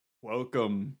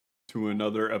Welcome to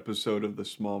another episode of the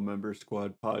Small Member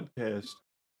Squad podcast.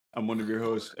 I'm one of your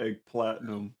hosts, Egg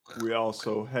Platinum. We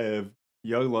also have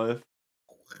Young Left.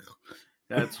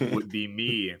 That would be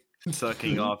me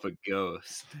sucking off a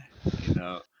ghost. You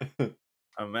know,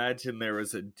 imagine there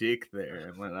was a dick there,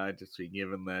 and then I'd just be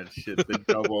giving that shit the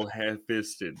double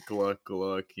hand-fisted gluck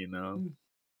gluck. You know,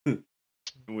 And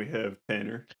we have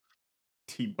Tanner.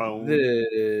 T-Bone. This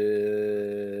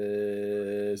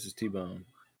is T-Bone.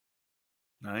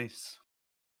 nice.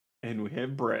 And we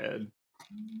have Brad.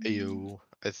 Ayo,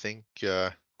 I think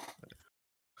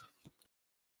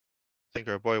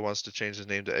our boy wants to change his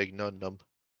name to Eggnum.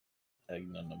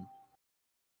 Egnunum.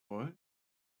 What?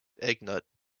 Eggnut.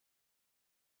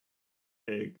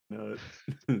 Egg nut.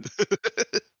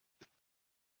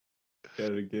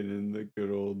 Gotta get in the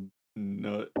good old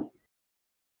nut.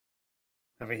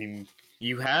 I mean,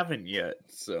 you haven't yet,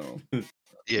 so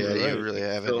Yeah, Right. you really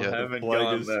haven't still yet. haven't flag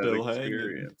gotten is that still hanging.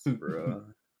 experience, bro.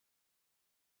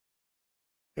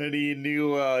 Any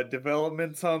new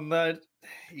developments on that?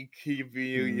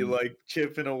 You like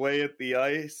chipping away at the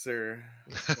ice, or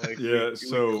like Yeah, we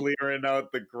so- clearing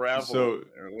out the gravel? So,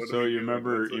 or what are so we you doing?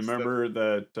 remember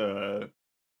What's our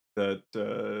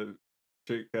that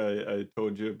chick I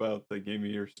told you about that gave me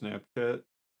your Snapchat?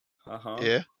 Uh-huh.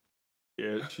 Yeah.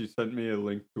 Yeah, she sent me a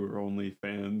link to her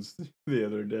OnlyFans the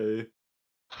other day.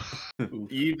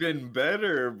 Even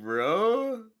better,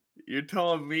 bro. You're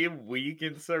telling me we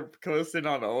can start posting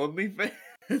on OnlyFans?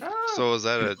 So is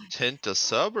that a hint to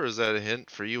sub, or is that a hint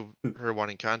for you, her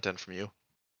wanting content from you?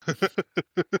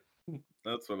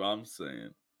 That's what I'm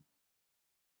saying.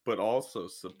 But also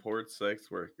support sex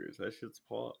workers. That shit's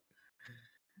pop.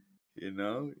 You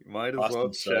know, you might as well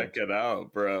Austin check subbed. it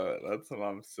out, bro. That's what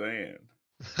I'm saying.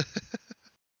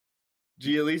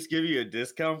 Do you at least give you a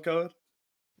discount code?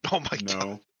 Oh my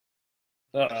god.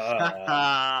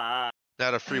 No.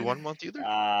 Not a free 1 month either?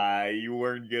 You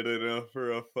weren't good enough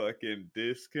for a fucking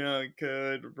discount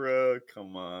code, bro.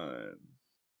 Come on.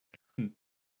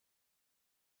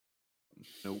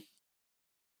 Nope.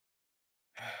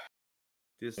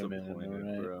 Disappointed,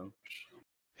 right? bro.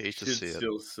 Hate to Should see it.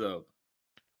 still sub.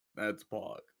 That's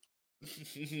pog.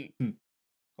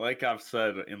 Like I've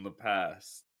said in the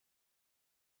past,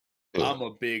 I'm a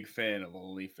big fan of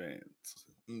OnlyFans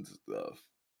and stuff.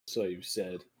 So you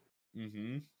said.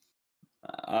 Mm-hmm.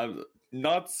 I've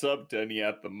not subbed to any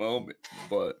at the moment,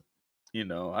 but you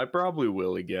know, I probably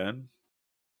will again.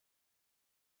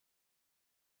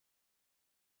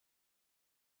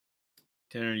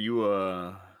 Tanner,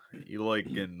 you like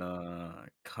in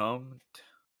cum?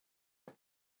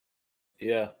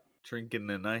 Yeah. Drinking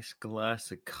a nice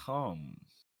glass of cum.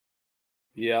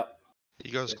 Yeah. He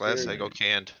goes I glass, hear I go you.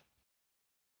 canned.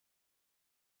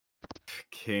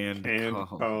 Canned And cum.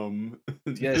 come.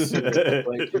 Do you guys see that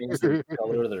Sprite changed the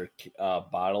color of their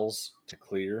bottles to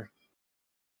clear?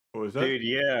 What was that? Dude,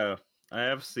 yeah. I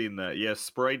have seen that. Yeah,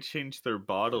 Sprite changed their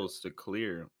bottles to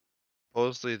clear.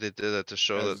 Supposedly they did that to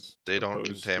show that As they don't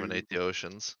opposed contaminate to- the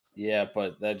oceans. Yeah,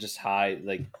 but that just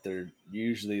like they're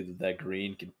usually that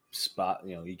green could spot.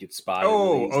 You know, you could spot. it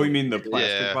Oh, really you easily. mean the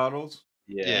plastic Yeah. bottles?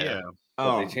 Yeah. Yeah. But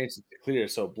Oh, they changed it to clear,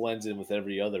 so it blends in with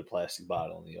every other plastic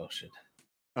bottle in the ocean.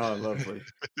 oh, lovely.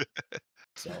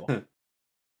 So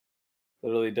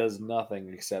literally does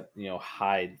nothing except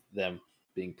hide them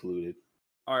being polluted.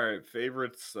 Alright,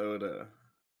 favorite soda.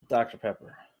 Dr.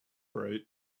 Pepper. Right.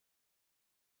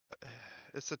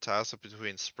 It's a toss up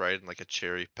between Sprite and like a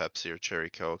cherry Pepsi or cherry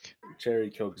Coke. Cherry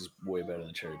Coke is way better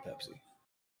than cherry Pepsi.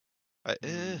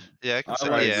 Yeah, I can I say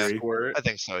like yeah. Squirt. I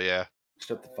think so, yeah.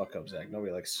 Shut the fuck up, Zach.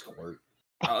 Nobody likes Squirt.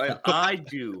 I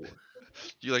do.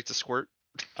 You like to squirt?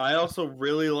 I also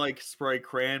really like Sprite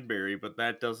Cranberry, but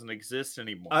that doesn't exist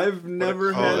anymore. I've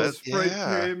never had that's- Sprite yeah.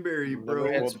 cranberry, You bro.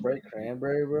 never had Sprite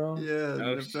Cranberry, bro? Yeah,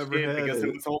 No I've never shit, had because it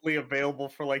it. was only available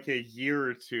for like a year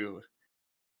or two.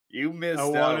 You missed I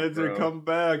out, wanted to bro. come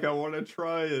back. I want to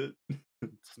try it.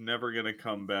 It's never gonna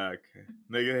come back.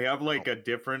 They have like a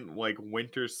different like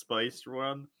winter spiced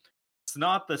one. It's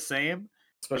not the same.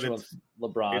 Especially with it's-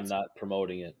 LeBron it's- not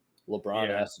promoting it. LeBron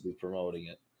Yeah. has to be promoting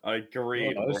it. I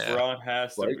agree. Oh, nice. LeBron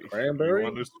has to Sprite be. Cranberry? You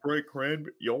want a Sprite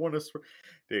Cranberry? You want a Sprite?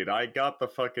 Dude, I got the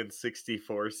fucking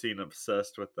 64 scene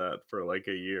obsessed with that for like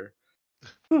a year.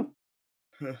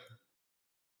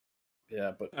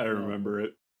 Yeah, but I remember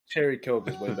it. Cherry Coke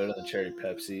is way better than Cherry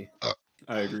Pepsi.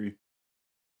 I agree.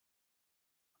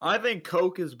 I think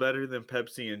Coke is better than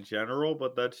Pepsi in general,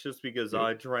 but that's just because Yeah.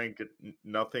 I drank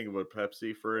nothing but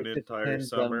Pepsi for an It entire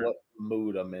depends on summer. what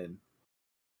mood I'm in.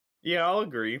 Yeah, I'll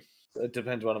agree. It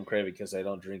depends what I'm craving because I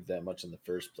don't drink that much in the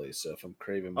first place. So if I'm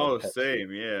craving Oh, more Pepsi,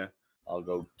 same, yeah. I'll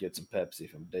go get some Pepsi.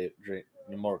 If I'm drink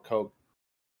more Coke,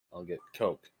 I'll get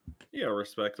Coke, Yeah,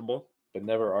 respectable. but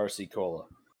never RC Cola.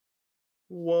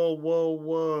 Whoa, whoa,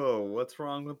 whoa! What's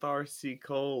wrong with RC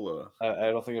Cola?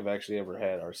 I don't think I've actually ever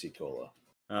had RC Cola.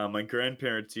 My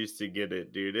grandparents used to get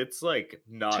it, dude. It's like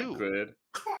not Two. good.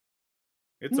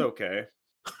 It's okay.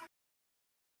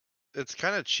 It's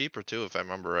kind of cheaper too, if I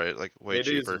remember right. Like way It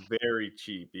is cheaper. very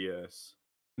cheap, yes.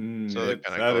 So that kinda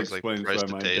that goes, like, explains price why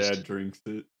to my taste. dad drinks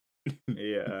it.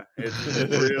 Yeah, it's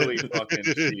really fucking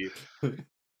cheap.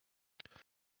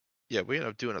 Yeah, we end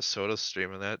up doing a soda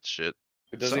stream and that shit.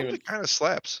 It doesn't Some of even. it kind of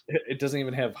slaps. It doesn't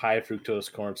even have high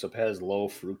fructose corn syrup. It has low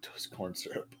fructose corn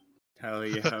syrup. Hell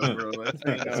yeah, bro. That's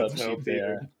how you That's know how it's cheap they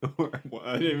healthier. are. Well,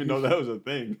 I didn't even know that was a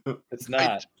thing. It's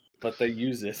not, but they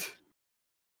use it.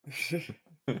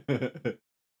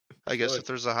 I guess Good. if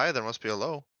there's a high, there must be a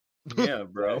low. Yeah,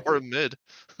 bro. Or a mid.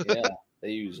 Yeah, they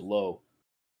use low.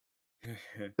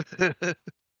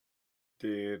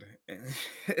 Dude.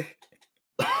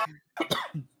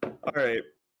 All right.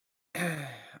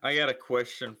 I got a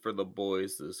question for the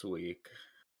boys this week.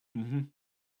 Mhm.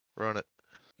 Run it.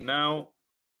 Now,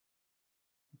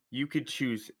 you could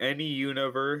choose any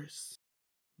universe,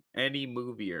 any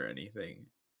movie or anything.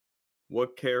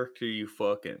 What character you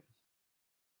fucking?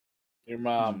 Your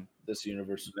mom, this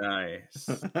universe. Nice.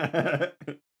 Got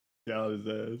his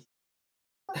ass.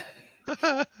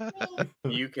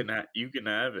 You can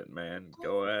have it, man.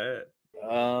 Go ahead.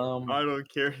 Um, I don't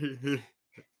care.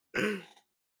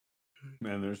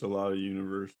 Man, there's a lot of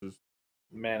universes.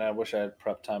 man, I wish I had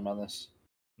prep time on this.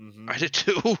 Mhm. I did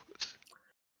too.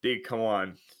 Dude, come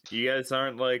on. You guys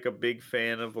aren't like a big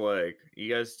fan of like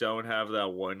you guys don't have that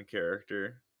one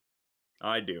character.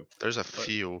 I do. There's a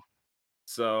few.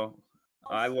 So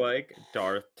I like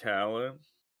Darth Talon.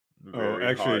 Very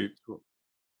actually, hot.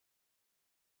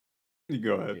 You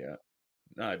go ahead. Yeah.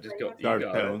 Nah, just go. You Darth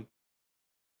got Talon.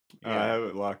 it. I have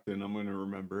it locked in. I'm going to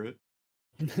remember it.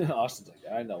 Austin's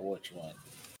like, I know which one.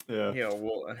 Yeah. Yeah,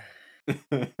 well,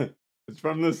 It's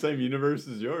from the same universe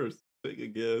as yours. Take a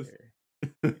guess.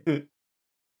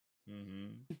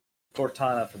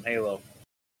 Cortana from Halo.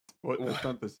 What? That's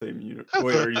not the same universe.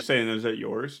 Wait, are you saying is that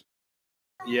yours?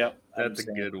 Yep, that's a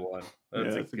good one.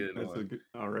 That's a good that's one. a good,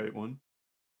 all right one.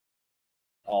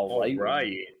 All right.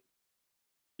 Right.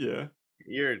 Yeah.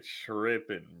 You're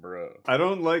tripping, bro. I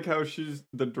don't like how she's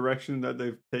the direction that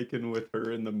they've taken with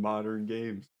her in the modern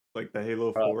games, like the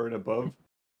Halo 4 and above.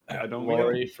 I don't get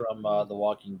Laurie it. from The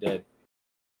Walking Dead.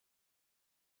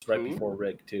 It's right Who? before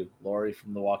Rick too. Laurie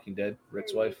from The Walking Dead,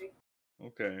 Rick's wife.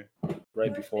 Okay.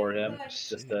 Right before him,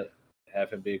 just to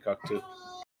have him be a cuck too.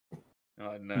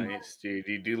 Oh, nice, dude.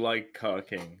 You do like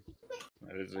cucking.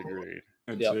 That is agreed.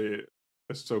 I'd Yep. say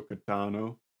Ahsoka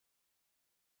Tano.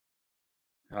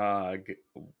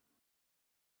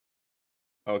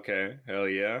 Okay. Hell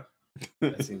yeah.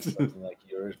 That seems something like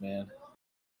yours, man.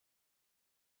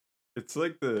 It's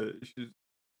like it's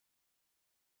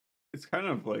kind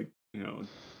of like, you know,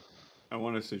 I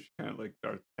want to say she's kind of like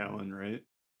Darth Talon, right?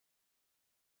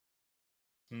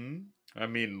 I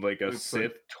mean, like a It's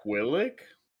Sith like- Twi'lek?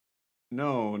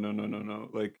 No.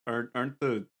 Like, aren't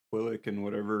the Twi'lek and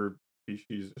whatever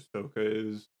species Ahsoka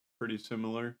is pretty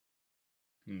similar?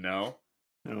 No.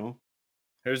 No.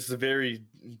 There's very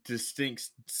distinct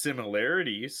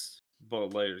similarities,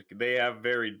 but like they have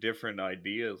very different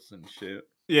ideas and shit.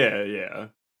 Yeah.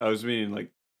 I was meaning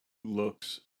like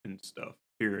looks and stuff,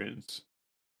 appearance.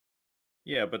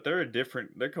 Yeah, but they're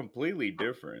completely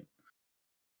different.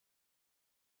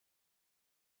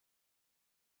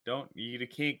 You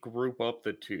can't group up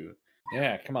the two.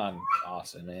 Yeah, come on,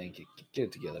 Austin, man. Get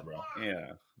it together, bro.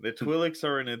 Yeah. The Twi'leks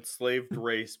are an enslaved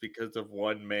race because of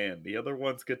one man. The other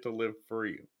ones get to live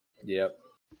free. Yep.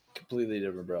 Completely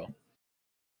different, bro.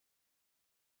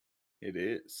 It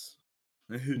is.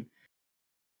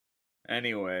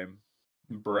 Anyway,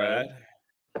 Brad.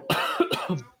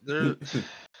 There,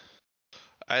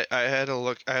 I had to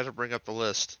look. I had to bring up the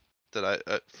list that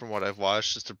I from what I've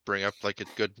watched, just to bring up like a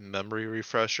good memory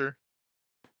refresher.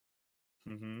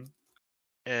 Mm-hmm.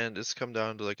 And it's come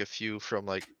down to like a few from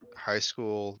like high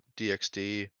school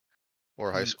DxD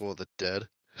or high school of the dead.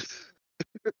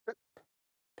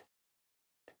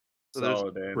 So there's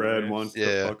Solid Brad anyways. wants to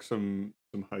Yeah. fuck some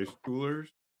high schoolers.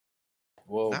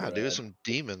 Whoa, nah, dude, Brad. some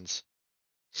demons.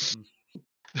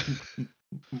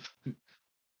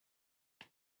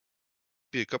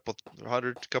 Be a couple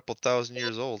thousand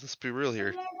years old. Let's be real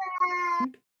here.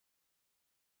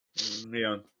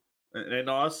 Yeah. And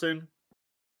Austin,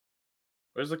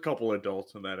 there's a couple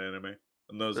adults in that anime.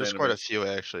 In those There's quite a animes. few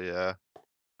actually. Yeah.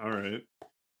 All right.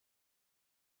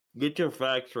 Get your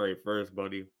facts right first,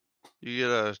 buddy. You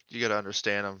gotta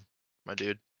understand them, my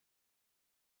dude.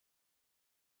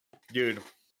 Dude,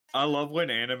 I love when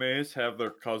animes have their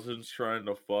cousins trying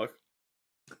to fuck.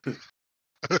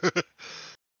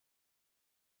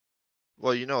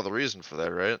 Well, you know the reason for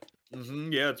that, right?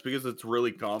 Yeah, it's because it's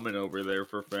really common over there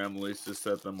for families to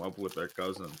set them up with their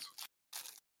cousins.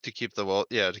 To keep the wealth,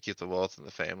 yeah, to keep the wealth in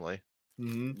the family.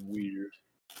 Weird.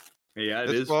 Yeah, it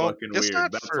It's, is well, fucking it's weird.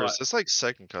 not That's why. first. It's like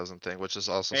second cousin thing, which is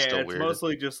also Hey, still it's weird.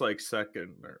 mostly just like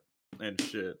second and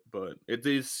shit, but it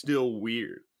is still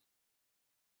weird.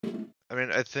 I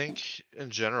mean, I think in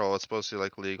general it's supposed to be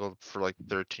like legal for like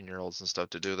 13-year-olds and stuff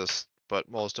to do this, but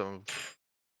most of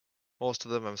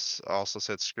them have also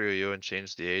said screw you and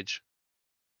changed the age.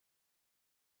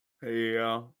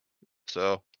 Yeah,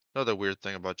 So another weird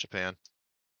thing about Japan.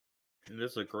 it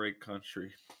is a great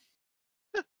country.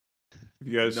 Have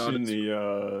you guys No, seen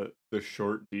it's- the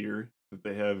short deer that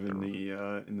they have in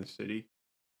the city?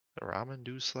 The ramen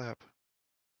do slap.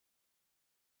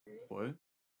 What?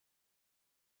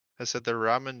 I said the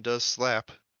ramen does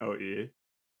slap. Oh yeah.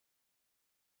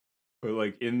 But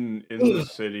like in the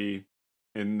city,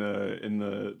 in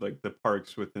the like the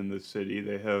parks within the city,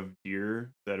 they have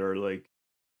deer that are like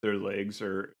their legs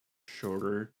are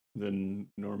shorter than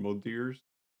normal deers,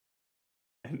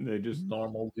 and they just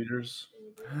Normal leaders.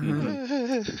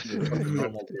 Mhm.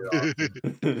 Normal deer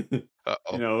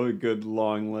Uh-oh. you know, a good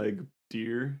long leg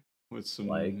deer with some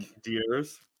Like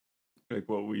deers. like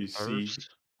what we see Nerves?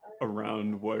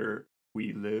 around where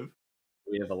we live.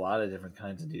 we have a lot of different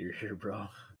kinds of deer here, bro.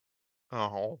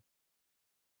 Oh.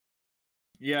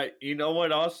 Yeah, you know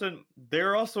what, Austin?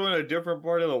 They're also in a different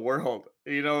part of the world.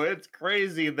 You know, it's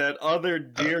crazy that other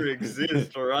deer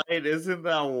exist, right? Isn't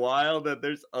that wild that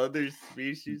there's other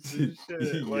species and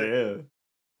shit? Like, Yeah.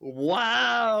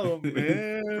 wow, It's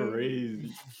man.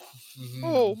 crazy.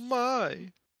 Oh my.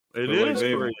 It But like is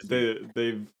crazy.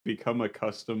 they've become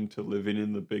accustomed to living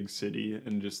in the big city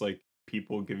and just like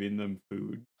people giving them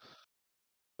food.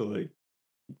 So like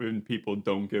when people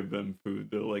don't give them food,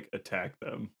 they'll like attack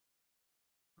them.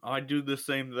 I do the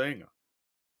same thing.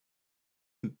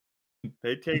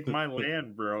 They take my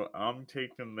land, bro. I'm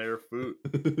taking their food.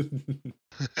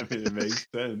 I mean, it makes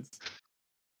sense.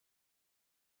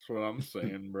 That's what I'm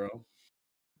saying, bro.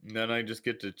 And then I just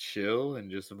get to chill and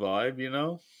just vibe, you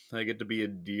know? I get to be a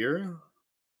deer,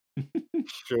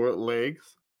 short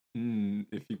legs.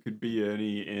 If you could be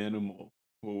any animal,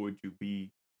 what would you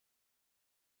be?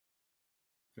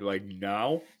 Like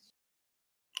now?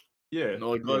 Yeah,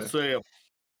 No, like let's say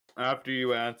after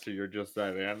you answer, you're just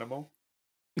that animal.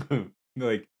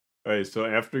 like, all right, so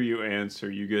after you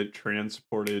answer, you get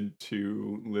transported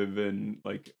to live in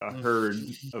like a herd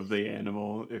of the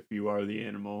animal if you are the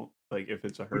animal, like if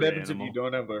it's a What herd happens if animal, you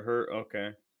don't have a hurt?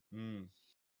 Okay. Mm.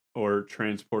 or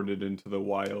transported into the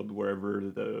wild wherever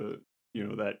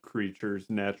that creature's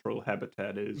natural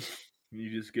habitat is. You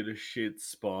just get a shit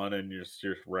spawn and you're just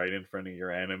right in front of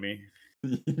your enemy.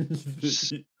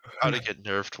 How to get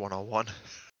nerfed 101.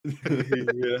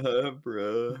 Yeah,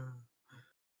 bro.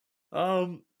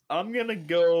 I'm gonna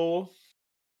go.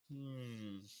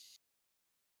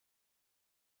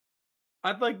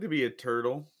 I'd like to be a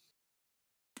turtle.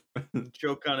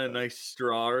 Choke on a nice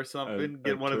straw or something. a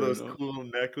Get one of those turtle. cool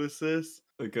necklaces.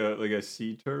 like a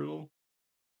sea turtle.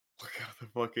 Look how the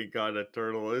fucking kind of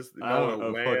turtle is. I No, don't a a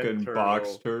land fucking turtle.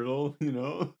 box turtle, you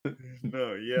know?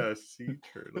 No, yeah, a sea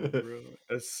turtle, bro.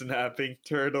 A snapping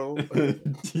turtle.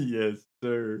 Yes,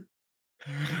 sir.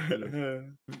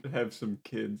 Have some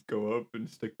kids go up and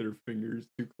stick their fingers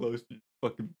too close to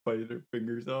fucking bite their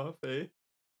fingers off, eh?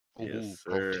 Yes, Ooh,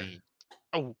 sir. protein.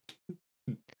 Oh,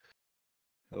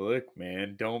 Look,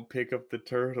 man, don't pick up the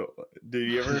turtle. Do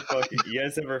you ever you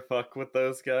guys ever fuck with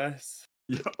those guys?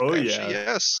 Yeah, oh actually, yeah.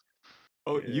 yes.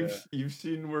 Oh, Yeah. you've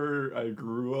seen where I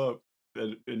grew up,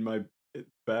 that in my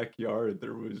backyard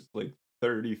there was like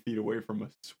 30 feet away from a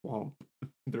swamp.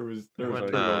 There was When,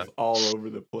 turtles all over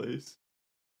the place.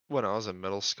 When I was in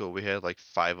middle school, we had like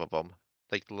 5 of them,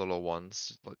 like little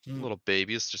ones, like little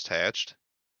babies just hatched.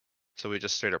 So we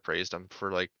just straight up raised them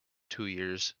for like 2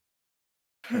 years.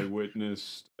 I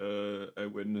witnessed a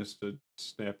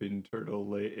snapping turtle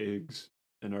lay eggs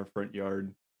in our front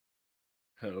yard.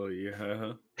 Hell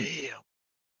yeah. Damn.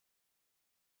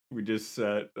 We just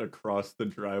sat across the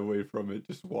driveway from it,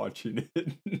 just watching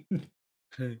it.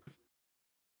 Because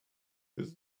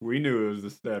we knew it was a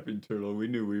snapping turtle. We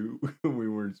knew we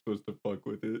weren't supposed to fuck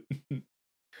with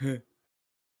it.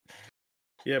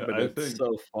 Yeah, but I it's think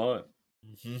so fun.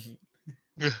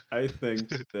 I think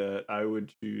that I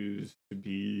would choose to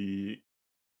be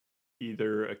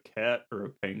either a cat or a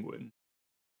penguin.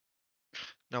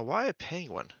 Now, why a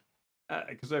penguin?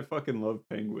 Because I fucking love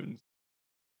penguins.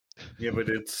 Yeah, but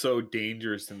it's so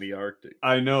dangerous in the Arctic.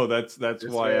 I know that's This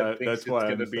why man thinks that's it's why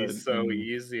gonna I'm be saying so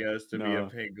easy as to be a no.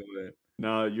 penguin.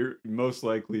 No, you're most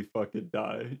likely fucking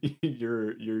die.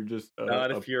 You're just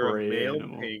Not a if you're a prey male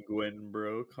animal. penguin,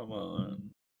 bro. Come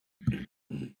on.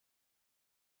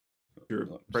 You're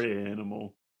a prey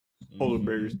animal. Polar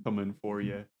bears coming for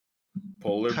you.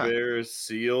 Polar bears,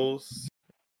 seals.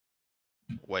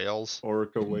 Whales.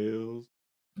 Orca whales.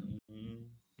 Mhm.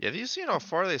 Yeah, have you seen how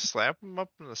far they slap them up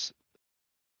in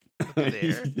the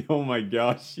air? Oh my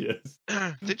gosh, yes.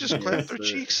 They just clap Yes, their sir.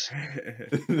 cheeks.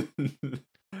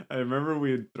 I remember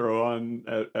we'd throw on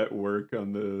at work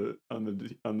on the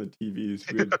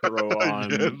TVs. We'd throw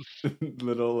on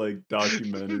little like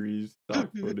documentaries,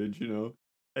 stock footage,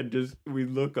 and just we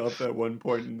look up at one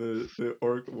point and the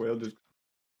orca whale just,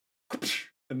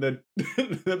 and then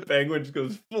the penguin just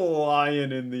goes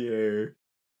flying in the air.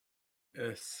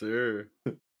 Yes, sir.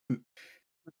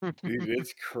 Dude,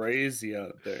 it's crazy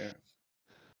out there.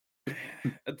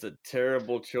 That's a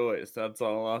terrible choice. That's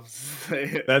all I'm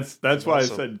saying. That's And why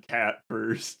also- I said cat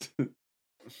first.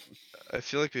 I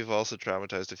feel like we've also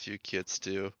traumatized a few kids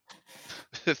too,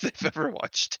 if they've ever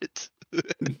watched it.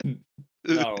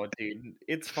 No, dude,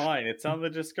 it's fine. It's on the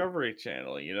Discovery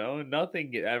Channel, you know?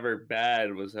 Nothing ever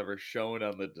bad was ever shown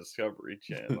on the Discovery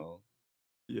Channel.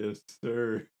 Yes,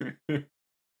 sir.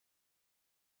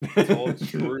 It's all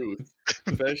truth,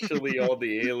 especially all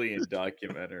the alien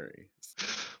documentaries.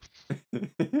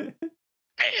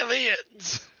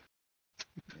 Aliens.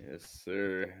 Yes,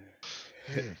 sir.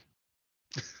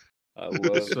 Hmm. I love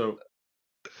it. So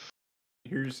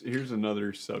here's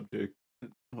another subject.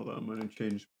 Hold on, I'm gonna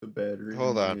change the battery.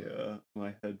 Hold in on.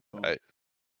 my headphone. I-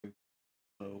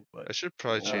 So, but I should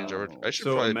probably change over. I should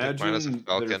so probably pick mine as a imagine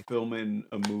they're falcon. filming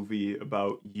a movie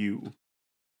about you.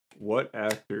 What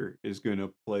actor is gonna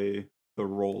play the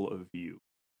role of you?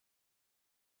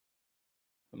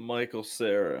 Michael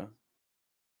Cera.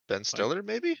 Ben Stiller,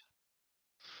 maybe?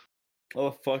 How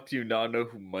the fuck do you not know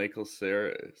who Michael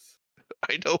Cera is?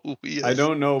 I know who he is. I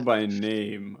don't know by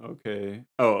name. Okay.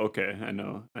 Oh, okay. I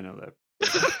know that.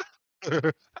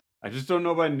 I just don't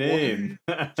know by name.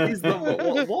 He's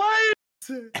the what?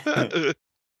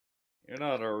 You're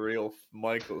not a real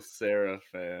Michael Cera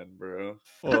fan, bro.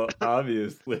 Well,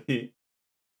 obviously. Wait,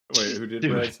 who did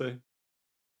Dude. Brad say?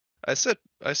 I said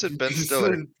Ben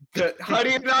Stiller. How do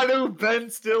you not know who Ben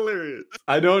Stiller is?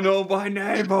 I don't know by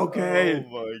name. Okay. Oh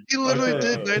my He literally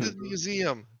did Okay. Night at the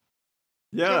Museum.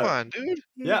 Yeah. Come on, dude.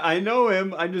 Yeah, I know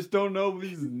him. I just don't know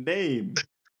his name.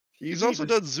 He's also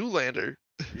done Zoolander.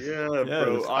 Yeah, Yes,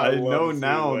 bro. I know love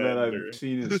now that Zoolander. I've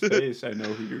seen his face. I know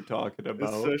who you're talking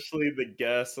about. Especially the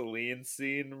gasoline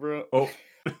scene, bro. Oh.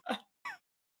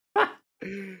 Yeah,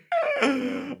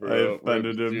 I bro.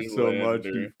 offended Rip him so much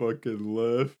he Zoolander. fucking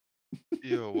left.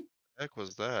 Yo, what the heck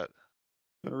was that?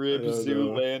 Rip don't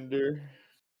know. Zoolander.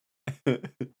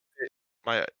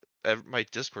 My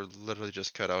Discord literally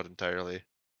just cut out entirely.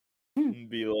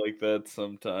 Be like that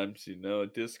sometimes, you know.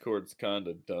 Discord's kind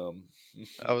of dumb.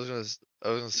 I was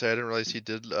gonna say I didn't realize he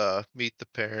did Meet the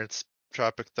Parents,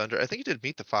 Tropic Thunder. I think he did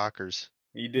Meet the Fockers.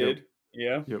 He did,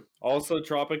 yeah. Yep. Also,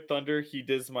 Tropic Thunder. He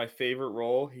does my favorite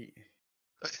role.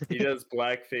 He does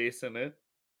blackface in it.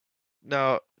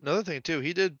 Now another thing too,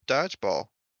 he did Dodgeball.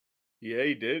 Yeah,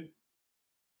 he did.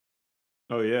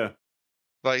 Oh yeah.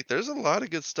 Like, there's a lot of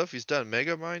good stuff he's done.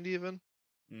 Megamind even.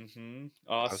 Mm-hmm.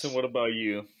 Austin, That's- what about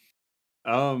you?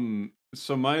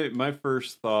 So my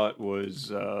first thought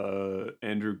was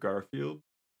Andrew Garfield.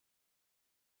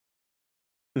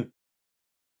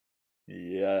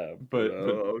 Yeah, But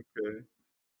okay.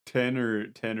 Tanner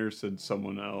said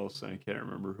someone else, and I can't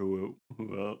remember who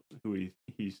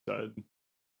he said.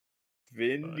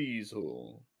 Vin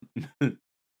Diesel.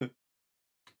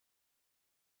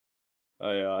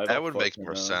 I that would make fucking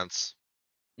more know. sense.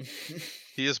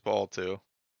 He is bald too.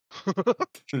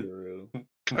 True.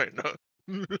 Kind of.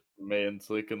 Man's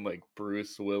looking like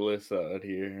Bruce Willis out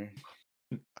here.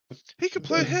 He could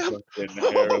play him. Fucking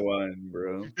hairline,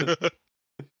 bro.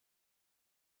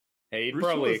 Hey, he'd Bruce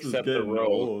probably Willis is accept the getting role.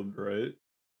 old, right?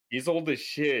 He's old as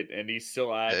shit, and he's still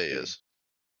Yeah, acting. he is.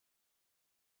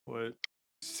 What?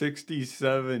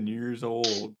 67 years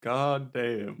old. God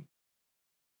damn.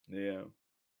 Yeah.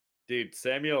 Dude,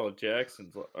 Samuel L.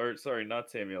 Jackson's, or sorry, not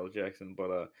Samuel L. Jackson,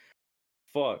 but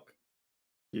fuck.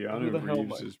 Keanu the hell am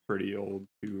Reeves I- is pretty old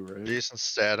too, right? Jason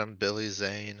Statham, Billy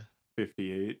Zane.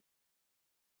 58.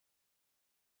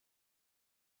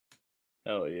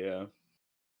 Hell yeah.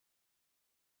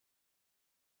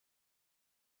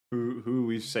 Who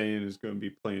we saying is going to be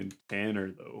playing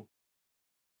Tanner though?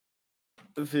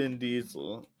 Vin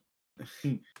Diesel.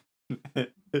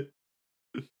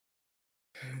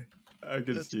 I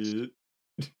can That's see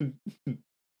it.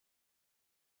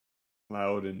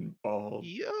 Loud and bald.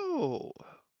 yo,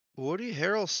 Woody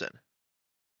Harrelson.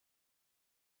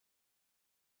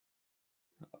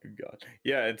 Oh, God.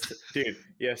 Yeah, it's dude.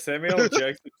 Yeah, Samuel L.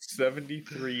 Jackson's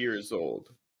 73 years old.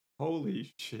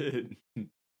 Holy shit.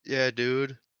 Yeah,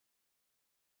 dude.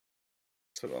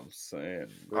 That's what I'm saying,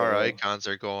 Our bro. icons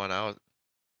are going out.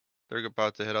 They're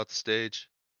about to head out the stage.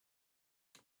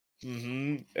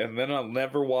 And then I'll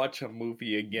never watch a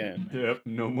movie again. Yep,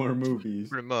 no more movies.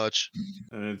 Pretty much.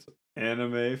 And it's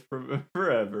anime for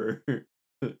forever.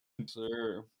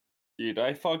 Sure. Dude,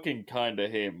 I fucking kind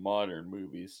of hate modern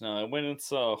movies. Now, I went and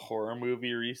saw a horror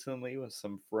movie recently with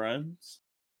some friends.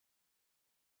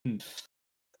 Hmm.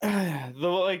 The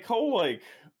whole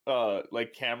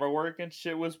camera work and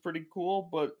shit was pretty cool,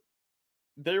 but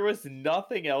there was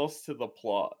nothing else to the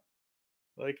plot.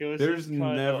 Like it was There's just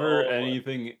kind never of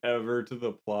anything ever to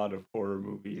the plot of horror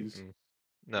movies. Mm-mm.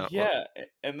 No. yeah,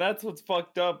 and that's what's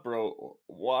fucked up, bro.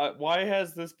 Why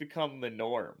has this become the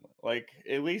norm? Like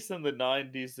at least in the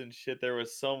 90s and shit, there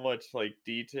was so much like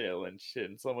detail and shit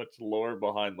and so much lore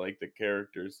behind like the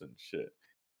characters and shit.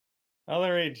 Now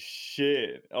there ain't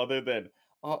shit other than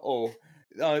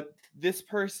this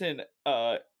person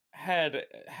had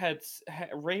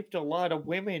raped a lot of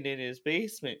women in his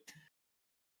basement.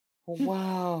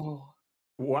 Wow.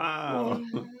 Wow.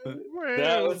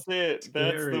 That was it.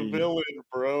 That's the Scary. villain,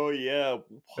 bro. Yeah.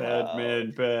 Bad Wow.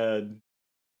 man, bad.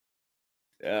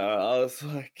 Yeah, I was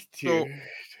like, So- dude.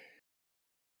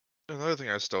 Another thing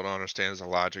I still don't understand is the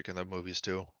logic in the movies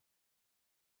too.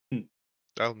 Hmm.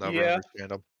 I'll never Yeah.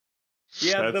 understand them.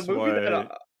 Yeah, That's the movie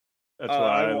that That's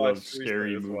why I love watched recently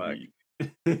scary was whack.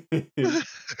 movies.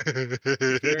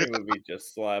 Scary movie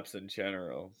just slaps in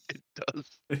general. It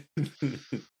does.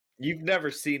 You've never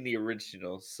seen the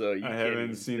original, so you I can't haven't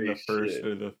even seen say the first shit.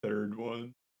 or the third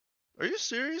one. Are you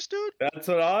serious, dude? That's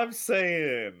what I'm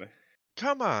saying.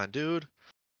 Come on, dude.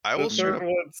 I The will straight third up.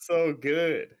 one's so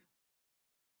good.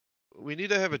 We need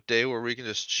to have a day where we can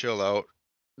just chill out,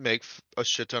 make a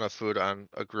shit ton of food on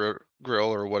a grill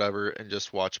or whatever, and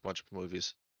just watch a bunch of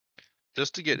movies.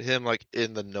 Just to get him like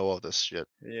in the know of this shit.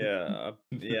 Yeah,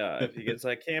 because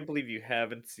I can't believe you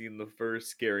haven't seen the first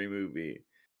Scary Movie.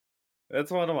 That's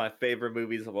one of my favorite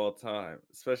movies of all time,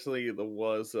 especially the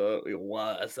Was Up.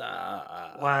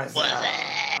 I've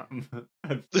seen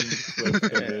clips of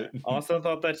Yeah. it. Also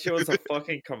thought that shit was a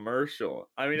fucking commercial.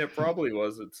 I mean, it probably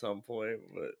was at some point,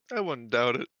 but I wouldn't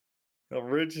doubt it.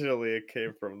 originally it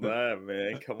came from that,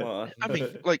 man. Come on. I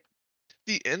mean, like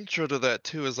the intro to that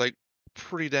too is like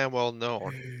pretty damn well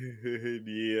known.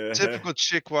 Yeah. Typical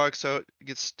chick walks out,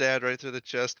 gets stabbed right through the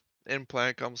chest,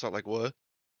 implant comes out like what?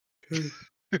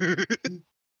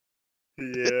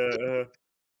 Yeah.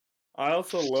 I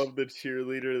also love the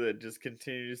cheerleader that just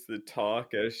continues to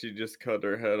talk as she just cut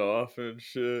her head off and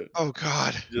shit. Oh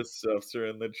god, Just stuffs her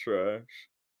in the trash.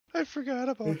 I forgot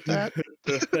about that.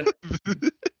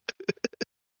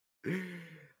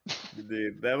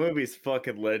 Dude, that movie's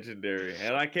fucking legendary.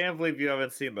 And I can't believe you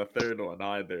haven't seen the third one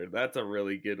either. That's a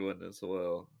really good one as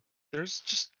well. There's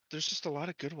just a lot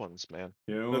of good ones, man.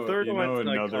 The third one's an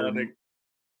another iconic.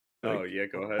 Oh, like, yeah,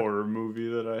 go ahead. horror movie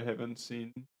that I haven't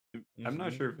seen. I'm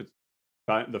not Mhm. sure if it's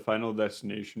the Final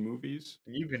Destination movies.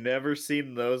 You've never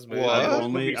seen those movies. What? I've Those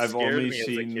only movies I've scared only me as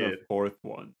a seen the kid. fourth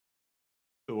one,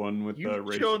 the one with the You chose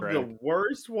racetrack. the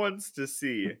worst ones to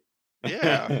see.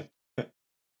 Yeah.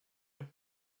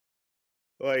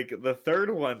 Like the third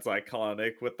one's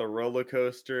iconic with the roller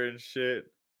coaster and shit.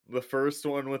 The first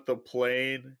one with the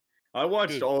plane. I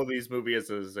watched Dude. all of these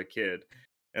movies as a kid.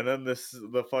 And then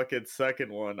the fucking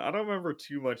second one. I don't remember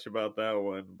too much about that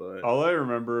one, but All I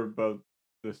remember about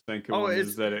the second Oh, one it's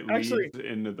is that it actually- leads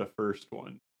into the first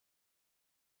one.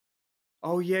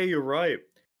 oh yeah, you're right.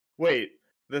 Wait,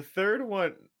 the third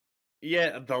one,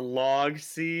 yeah, the log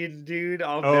scene, dude.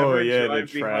 I'll Oh never yeah, the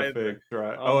drive behind traffic that.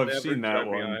 drive. I'll Oh, I've never seen that drive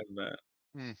one. behind that.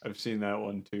 I've seen that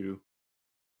one too.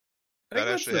 I think That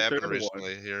that's actually the happened third one.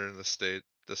 recently here in the state.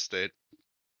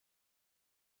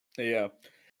 Yeah.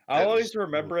 I That always was-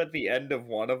 remember at the end of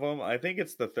one of them, I think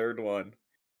it's the third one.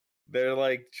 They're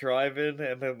like driving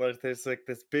and then like there's like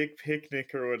this big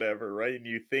picnic or whatever, right? And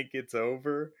you think it's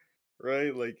over,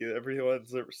 right? Like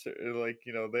everyone's like,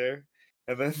 there.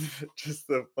 And then just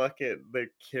they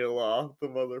kill off the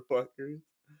motherfuckers.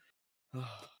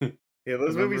 Yeah,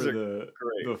 those movies are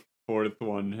great. The fourth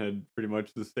one had pretty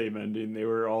much the same ending. They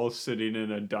were all sitting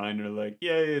in a diner like,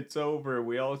 yay, it's over.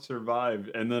 We all survived.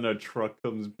 And then a truck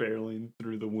comes barreling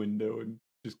through the window and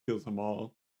just kills them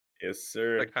all. Yes,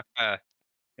 sir. like,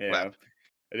 Yeah. clap.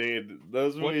 Dude,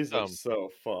 those What, movies are so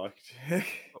fucked.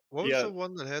 what was Yeah, the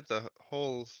one that had the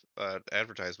whole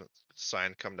advertisement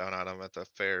sign come down on them at the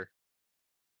fair?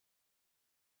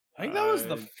 I think that was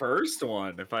the I first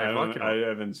one. If I I don't. fucking, I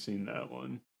haven't seen that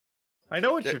one. I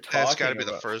know what you're That's got to talking be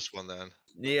the about. first one then.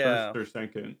 Yeah, First or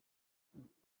second?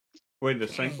 Wait,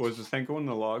 was the second one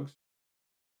the logs?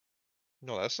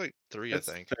 No, that's like 3, it's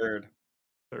I think. third.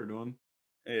 Third one.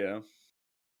 Yeah,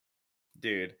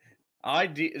 dude.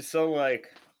 So like,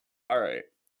 all right.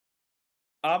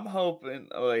 I'm hoping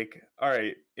like, all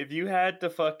right. If you had to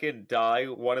fucking die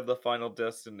one of the Final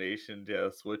Destination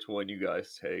deaths, which one you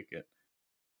guys taking?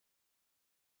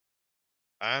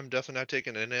 I'm definitely not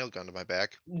taking a nail gun to my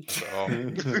back. So.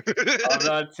 I'm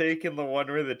not taking the one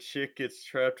where the chick gets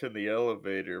trapped in the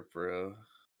elevator, bro.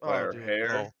 By her dude,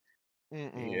 hair.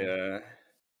 no. Yeah.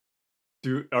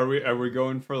 Are we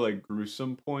going for like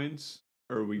gruesome points?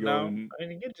 Or are we No, going I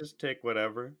mean you can just take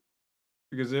whatever.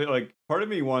 because like part of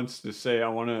me wants to say I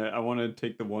wanna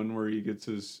take the one where he gets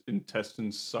his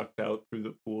intestines sucked out through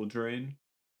the pool drain.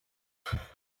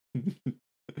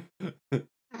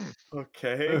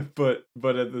 Okay. but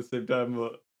at the same time,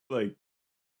 like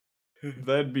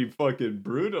that'd be fucking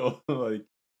brutal. Like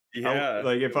Yeah.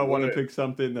 like if it I want to would. pick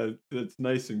something that's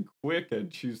nice and quick,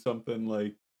 I'd choose something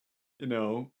like, you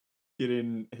know,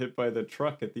 getting hit by the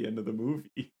truck at the end of the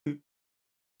movie.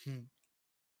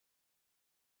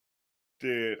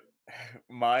 Dude,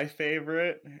 my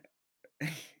favorite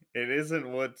it isn't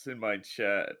what's in my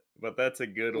chat, but that's a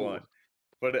good Ooh. one.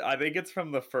 But I think it's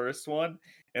from the first one,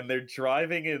 and they're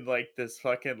driving in like this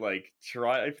fucking like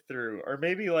drive through, or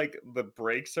maybe like the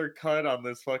brakes are cut on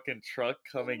this fucking truck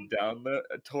coming down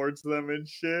towards them and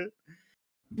shit.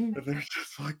 And they're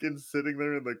just fucking sitting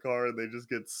there in the car and they just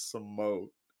get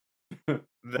smoked.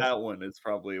 That one is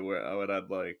probably what I'd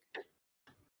like.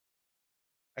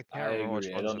 I I can't remember which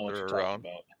agree. I ones don't know that what are you're talking around.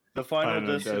 about. The Final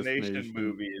Final Destination Destination.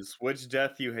 movies, which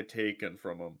death you had taken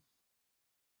from them?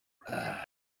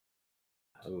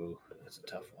 Ooh, that's a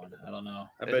tough one. I don't know.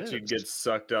 I It bet you'd is. get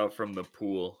sucked out from the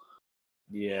pool.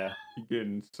 Yeah, You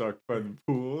getting sucked by the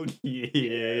pool?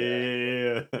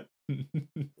 Yeah.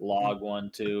 log one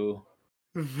too.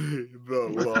 The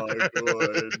log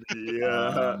one,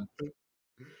 yeah.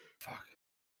 Fuck.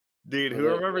 Dude, Or who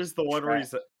remembers the one where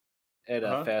he's at a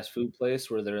Huh? fast food place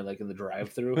where they're like in the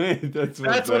drive-through. That's what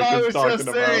That's what Zach I was was talking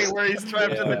just saying, about. where he's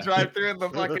trapped in the Yeah. drive-through and the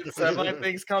fucking semi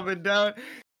thing's coming down.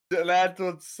 That's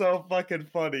what's so fucking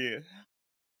funny.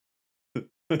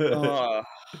 Oh.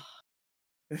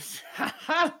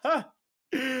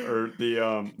 Or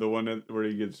the one where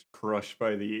he gets crushed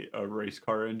by the race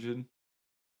car engine.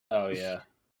 Oh yeah.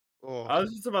 Oh, I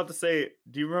was just about to say,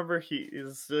 do you remember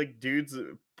is like dude's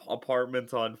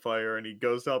apartment's on fire and he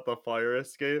goes out the fire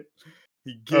escape?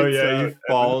 He gets Oh yeah, out he and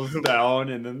falls then down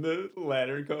and then the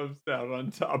ladder comes down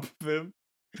on top of him.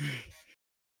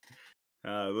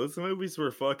 those movies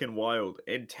were fucking wild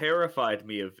and terrified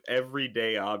me of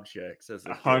everyday objects as a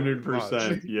kid.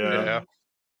 100%. Yeah. yeah.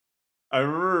 I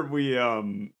remember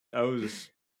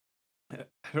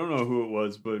I don't know who it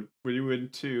was, but we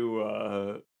went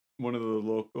to one of the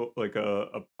local, like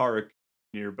a park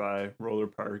nearby, roller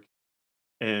park,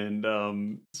 and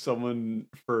it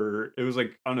was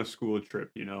like on a school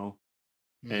trip, you know,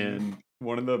 and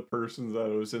one of the persons that I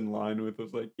was in line with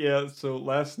was like, yeah, so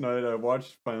last night I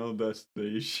watched Final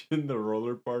Destination, the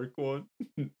roller park one.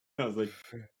 I was like,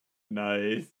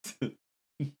 nice.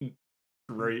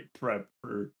 Great prep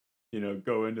for,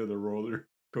 go into the roller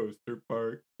coaster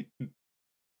park.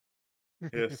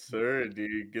 Yes, sir,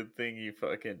 dude. Good thing you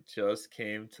fucking just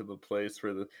came to the place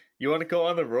where you want to go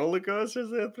on the roller coasters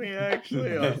with me.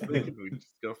 Actually, I was thinking we'd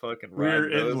just go fucking We ride were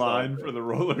in those all line day. for the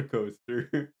roller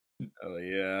coaster. Oh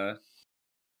yeah.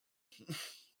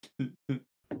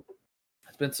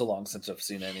 It's been so long since I've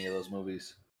seen any of those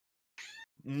movies.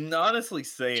 Honestly,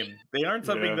 same. They aren't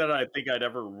something Yeah. that I think I'd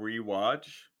ever rewatch,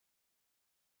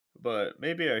 but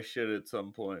maybe I should at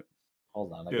some point.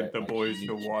 Hold on, I Get got the my boys TV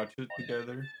to watch it on it.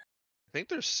 together. I think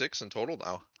there's 6 in total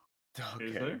now. Is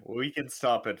Okay, there? well, we can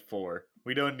stop at 4.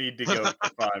 We don't need to go for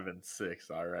 5 and 6.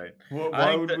 All right,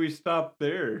 Why would we stop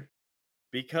there?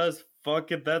 because fuck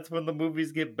it, that's when the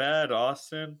movies get bad,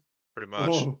 Austin. Pretty much.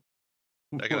 Oh.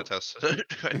 I can attest to it.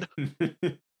 I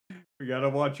know. We gotta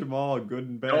watch them all, good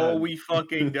and bad. No, we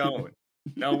fucking don't.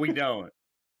 No, we don't.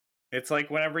 It's like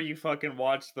whenever you fucking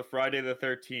watch the Friday the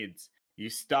 13th, you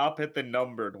stop at the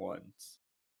numbered ones.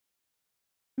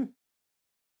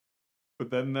 But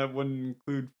then that wouldn't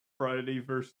include Friday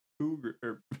versus Cougar.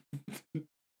 Or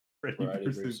Freddy Friday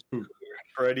versus versus Cougar.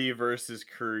 Freddy versus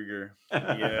Krueger.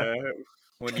 Yeah,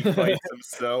 when he fights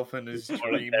himself in his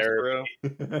What a dreams,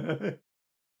 bro.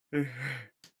 Uh,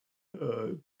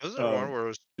 Was there one where it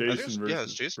was? I think it Jason was, yeah,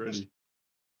 versus Freddy.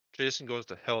 Jason Goes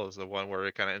to Hell is the one where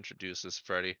it kind of introduces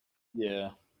Freddy. Yeah.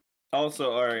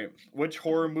 Also, all right, which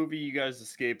horror movie you guys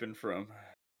escaping from?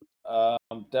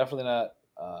 Definitely not.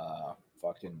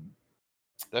 Fucking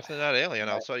Definitely not Alien.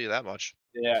 I'll tell you that much.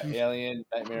 yeah. Alien,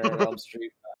 Nightmare on Elm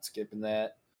Street. Not skipping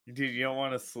that. Dude, you don't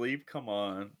want to sleep? Come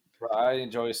on. Bro, I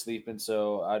enjoy sleeping,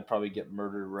 so I'd probably get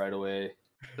murdered right away.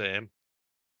 Same.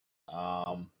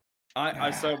 I'm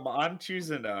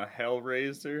choosing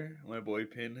Hellraiser, my boy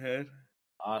Pinhead.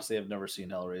 Honestly, I've never seen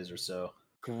Hellraiser, so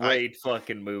Great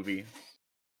fucking movie.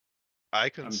 I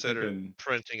considered thinking-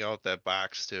 printing out that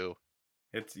box too.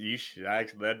 You should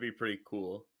actually, that'd be pretty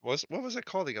cool. What was it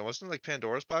called again? Wasn't it like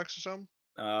Pandora's Box or something?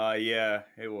 Yeah,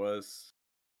 it was.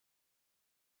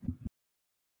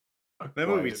 A That Quiet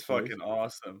movie's Place. fucking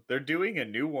awesome. They're doing a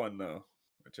new one though,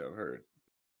 which I've heard.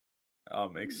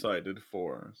 I'm excited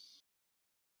for.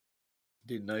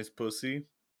 Dude, nice pussy.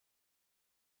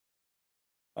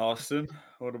 Austin,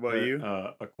 what about you?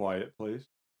 A Quiet Place.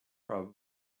 Probably.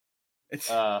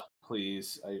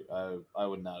 please, I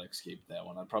would not escape that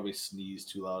one. I'd probably sneeze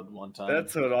too loud one time.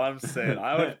 That's what I'm saying.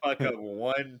 I would fuck up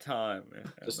one time.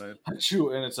 And just then,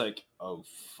 chew, and it's like, oh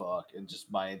fuck, and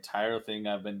just my entire thing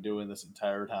I've been doing this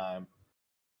entire time.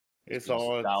 it's goes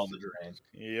all down the drain.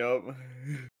 Yep.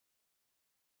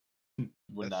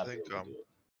 Would I not think, be able to do it.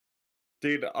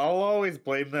 Dude, I'll always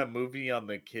blame that movie on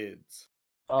the kids.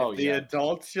 Oh If the yeah,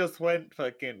 adults just went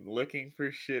fucking looking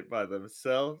for shit by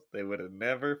themselves, they would have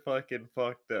never fucking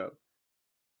fucked up.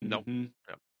 Nope. Mhm.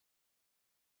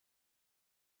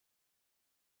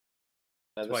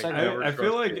 the why second never I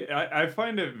feel trust like I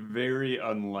find it very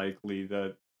unlikely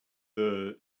that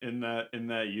in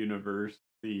that universe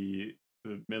the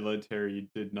military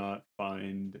did not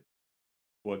find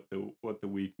what the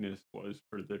weakness was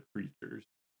for the creatures.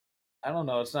 I don't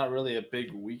know. It's not really a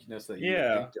big weakness that you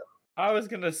Yeah. think of. I was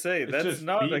gonna say It's that's just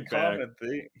not a feedback. common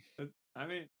thing. I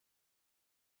mean,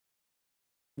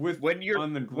 with When you're-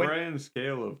 on the when- grand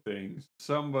scale of things,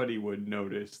 somebody would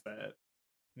notice that.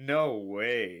 No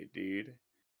way, dude.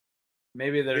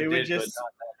 Maybe They they would did, just- but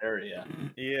not in that area.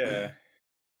 Yeah.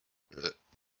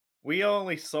 We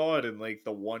only saw it in like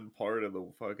the one part of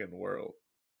the fucking world.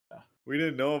 Yeah. We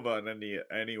didn't know about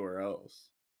anywhere else.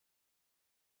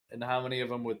 And how many of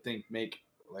them would make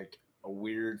like a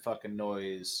weird fucking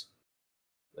noise,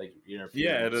 like interference?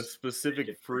 Yeah, at a specific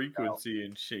get freaked out. frequency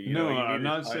and shit. You No, know, you I'm need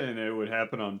not to- saying it would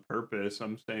happen on purpose.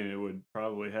 I'm saying it would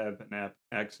probably happen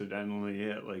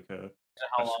accidentally at like a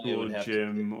How long it school would have to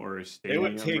gym or a It stadium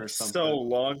would take or something. so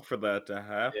long for that to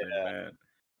happen, Yeah. man.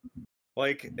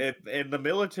 Like, and the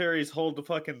military's whole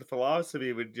fucking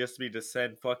philosophy would just be to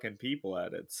send fucking people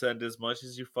at it. Send as much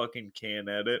as you fucking can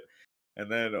at it, and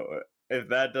then if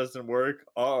that doesn't work,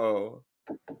 Isn't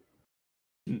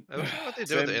that what they did with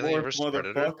send the more Alien vs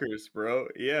Predator? motherfuckers, bro.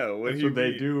 Yeah, what That's do you what they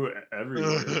mean? do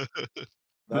everywhere.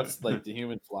 That's like the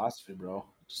human philosophy, bro.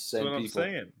 Just That's send what I'm people.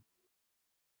 saying.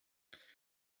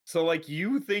 So, like,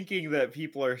 you thinking that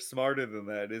people are smarter than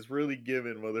that is really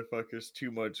giving motherfuckers too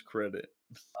much credit.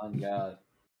 On God.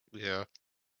 Yeah.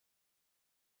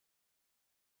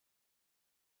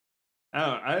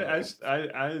 I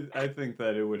think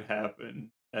that it would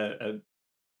happen at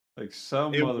like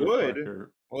some It would. motherfucker.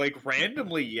 Like,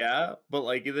 randomly, yeah, but,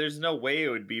 like, there's no way it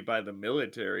would be by the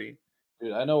military.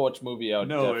 Dude, I know which movie I would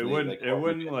No, it definitely, wouldn't. like, It horror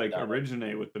wouldn't movie like I'd download.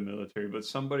 originate with the military, but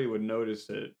somebody would notice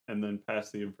it and then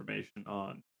pass the information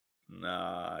on.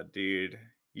 Nah, dude.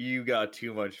 You got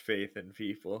too much faith in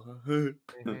people.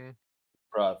 Mhm.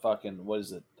 Bro, fucking, what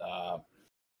is it?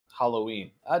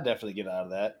 Halloween. I'd definitely get out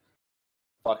of that.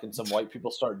 Fucking some white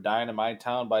people start dying in my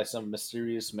town by some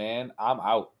mysterious man. I'm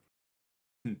out.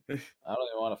 I don't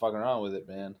even want to fuck around with it,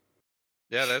 man.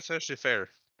 Yeah, that's actually fair.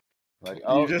 Like, You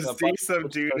oh, just the see fuck- some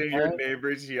what's dude the in your time?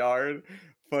 neighbor's yard,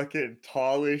 fucking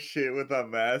tall as shit with a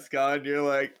mask on. You're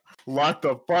like, lock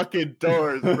the fucking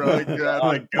doors, bro. You grab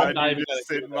I'm the gun, not you're even just gonna do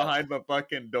sitting that. behind the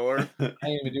fucking door. I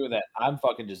ain't even doing that. I'm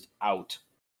fucking just out.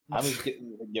 I'm just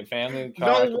getting your family in the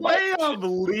car. No way I'm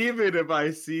leaving if I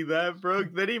see that, bro.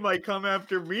 Then he might come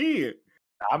after me.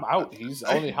 I'm out. He's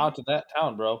only haunted that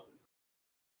town, bro.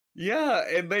 Yeah,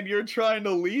 and then you're trying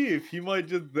to leave. He might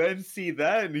just then see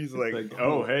that and he's like, Like,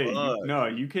 oh hey, fuck." no,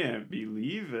 you can't be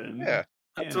leaving. Yeah.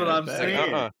 That's Can't what have I'm that.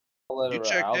 saying. Uh-uh. I'll let You her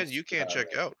checked out. in, you can't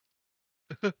check out.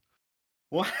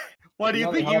 Why do He you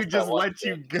only think he would hunts that just one let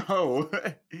you go?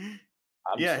 I'm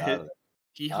Yeah, just out of it.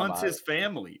 He I'm hunts out of his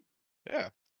family. Yeah.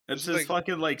 It's It's his like-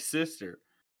 fucking like sister.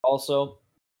 Also,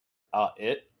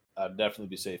 I'd definitely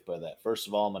be safe by that. First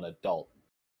of all, I'm an adult.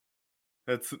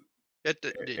 That's It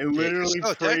it. Literally it's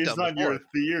still attacked preys them on your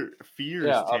before. fears,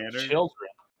 Yeah, of Tanner. children.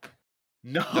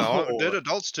 No, did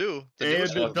adults too. The and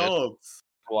newest one did. adults.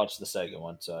 I watched the second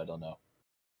one, so I don't know.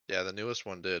 Yeah, the newest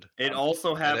one did. It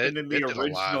also happened in the it did a lot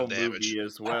original of damage. movie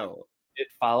as well. It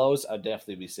follows. I'd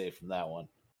definitely be safe from that one.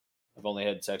 I've only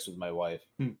had sex with my wife.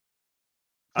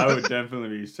 I would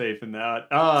definitely be safe in that.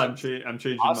 I'm changing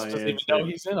Austin my doesn't even answer. know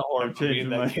he's in a horror I'm movie in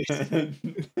changing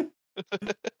that my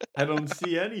case. I don't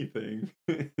see anything.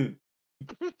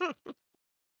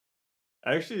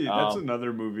 Actually, that's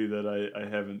another movie that I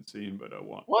haven't seen, but I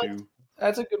want What? to.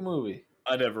 That's a good movie.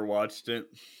 I never watched it.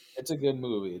 It's a good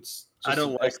movie. It's I just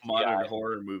don't an like STI. modern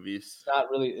horror movies. It's not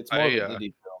really. It's more of an I,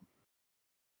 indie film.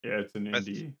 Yeah, it's an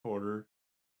indie horror.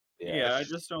 Yeah, I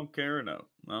just don't care enough.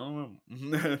 I don't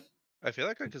know. I feel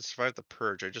like I could survive the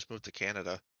purge. I just moved to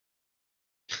Canada.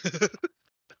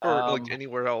 Or like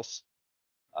anywhere else.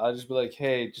 I'll just be like,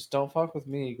 hey, just don't fuck with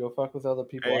me. Go fuck with other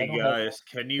people. Hey guys,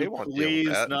 can They you won't deal with please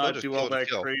that. They'll not just do kill all to that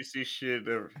kill. crazy shit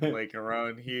like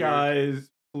around here? Guys,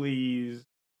 please.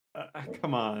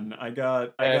 Come on. I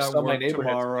got my work neighborhood's doing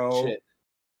tomorrow. shit.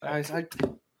 Guys,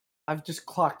 I've just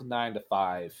clocked 9 to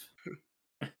 5.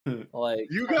 Like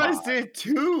You come guys on. did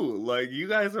too. Like you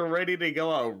guys are ready to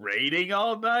go out raiding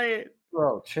all night.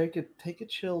 Bro, take a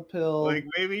chill pill. Like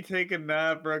maybe take a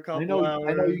nap for a couple I know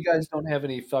hours. you guys don't have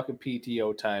any fucking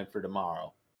PTO time for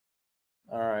tomorrow.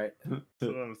 All right. That's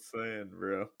what I'm saying,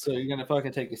 bro. So you're gonna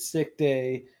fucking take a sick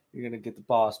day. You're gonna get the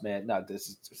boss man. No, this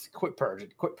is just quit purging.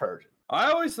 Quit purging.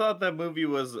 I always thought that movie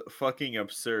was fucking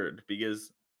absurd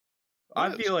because I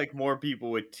feel like more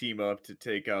people would team up to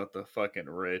take out the fucking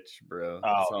rich, bro.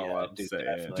 That's all I'm dude, saying.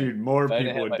 definitely. Dude, more If I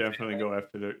didn't people have would my definitely go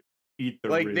after eat the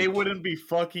Like they rich. wouldn't be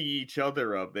fucking each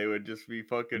other up. They would just be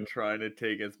fucking trying to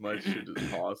take as much shit as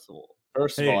possible.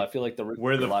 First of all, I feel like the rich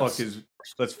where would the be a lot fuck of- is?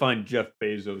 Let's find Jeff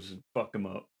Bezos and fuck him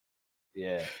up.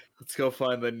 Yeah. Let's go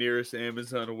find the nearest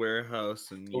Amazon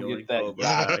warehouse and Go get yoink that all the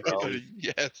yacht, packages.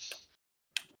 bro. Yes.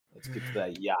 Let's get to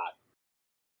that yacht.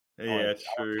 Yeah, I wanna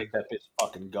true. Take that bitch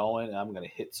fucking going, and I'm gonna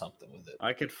hit something with it.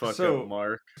 I could fuck So- up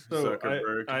Mark So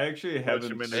Zuckerberg. I actually punch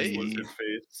haven't him in his Hey. seen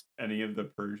face. any of the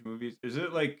Purge movies. Is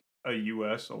it like a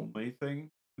US only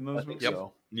thing in I those think movies?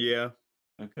 so. Yeah,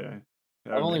 Okay.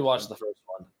 That I've would only make watched sense. the first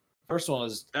one. First one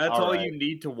is that's all alright. you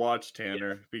need to watch,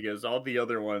 Tanner, because all the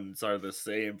other ones are the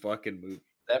same fucking movie.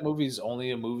 That movie's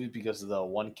only a movie because of the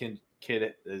one kid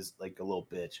is like a little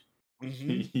bitch.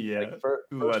 Yeah. Like first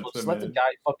who one, lets just him let the in?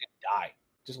 guy fucking die.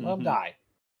 Just let him Mhm. die.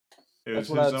 It That's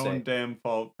was what his I'd own say. damn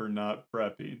fault for not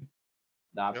prepping.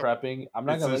 Not Yep. prepping. I'm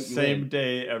not It's gonna the let you same in.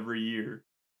 day every year.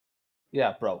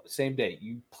 Yeah, bro. Same day.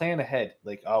 You plan ahead.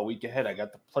 Like, oh, week ahead. I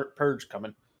got the purge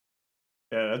coming.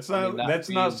 Yeah, that's I not mean, not that's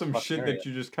for not you, some fucking shit area. that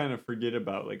you just kind of forget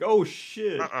about. Like, oh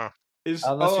shit, is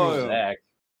Unless oh you're Zach.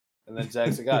 And then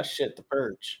Zach's like, oh shit, the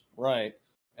purge. Right.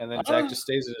 And then Zach just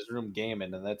stays in his room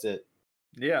gaming, and that's it.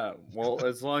 Yeah, well,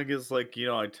 as long as like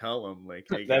I tell him like,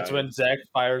 hey, That's guys, when Zach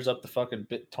fires up the fucking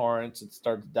BitTorrents and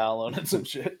starts downloading some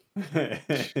shit.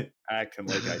 acting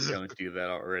like I don't do that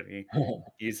already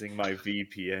using my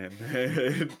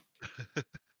VPN.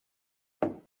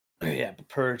 Yeah, but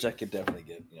purge I could definitely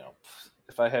get.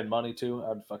 If I had money to,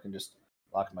 I'd fucking just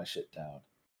lock my shit down.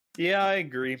 Yeah, I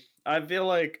agree. I feel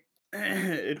like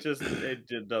it just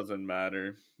doesn't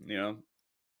matter, Yeah.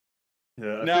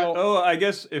 Now- I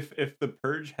guess if the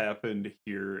purge happened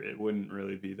here, it wouldn't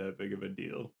really be that big of a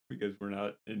deal because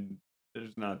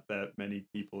there's not that many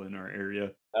people in our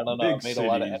area. I don't know. Big It made a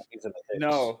lot of cities. enemies in the Hicks.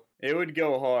 No, it would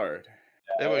go hard.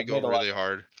 It would go made really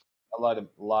hard. a lot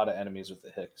of enemies with the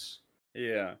Hicks.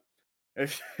 Yeah.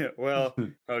 Well,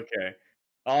 okay.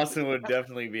 Austin would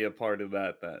definitely be a part of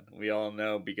that then. We all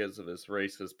know because of his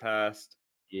racist past.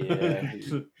 Yeah.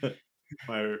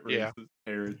 My racist Yeah.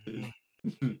 heritage.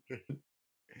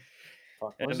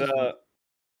 Fuck, And what's his name?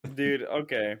 dude,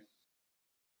 okay.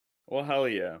 Well, hell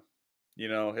yeah.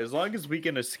 As long as we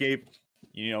can escape,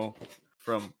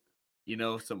 from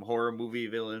some horror movie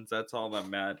villains, that's all that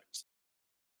matters.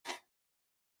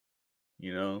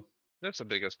 That's the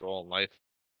biggest goal in life.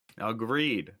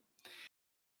 Agreed.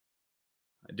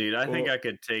 Dude, I think Well- I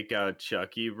could take out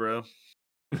Chucky, bro.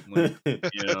 Like,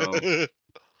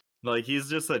 like he's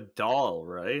just a doll,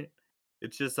 right?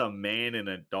 It's just a man in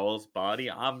a doll's body.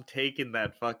 I'm taking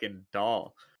that fucking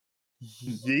doll.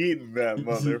 Yeeting that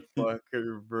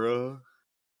motherfucker, bro.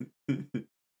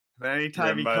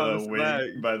 Anytime he by comes the back.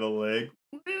 by the leg.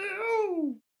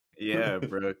 Yeah,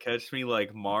 bro. Catch me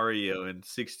like Mario in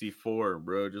 64,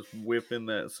 bro. Just whipping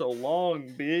that so long,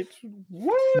 bitch.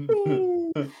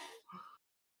 Woo!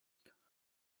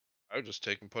 I would just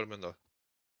take and put him in the.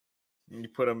 You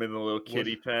put him in the little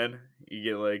kitty pen. You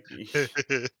get like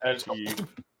I just go, you-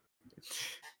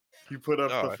 You put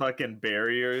up No, the fucking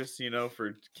barriers,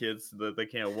 for kids that they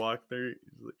can't walk through.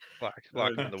 lock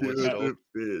them in the wood Dude, stove.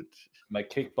 bitch. My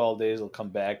kickball days will come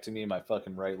back to me. My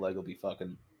fucking right leg will be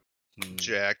fucking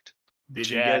Jacked. Did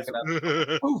you guys?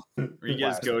 jacking up. Were you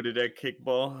guys Blast. go to that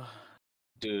kickball?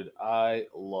 Dude, I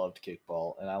loved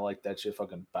kickball, and I like that shit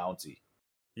fucking bouncy.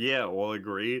 Yeah, well,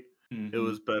 agreed. It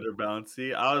was better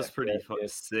bouncy. I was pretty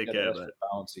sick Get that at shit it.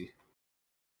 bouncy.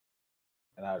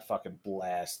 And I would fucking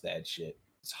blast that shit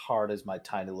as hard as my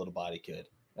tiny little body could.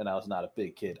 And I was not a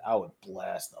big kid. I would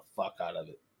blast the fuck out of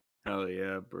it. Hell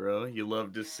yeah, bro! You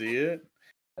love to see it.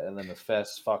 And then the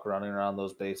fast as fuck running around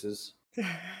those bases. And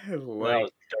I Like,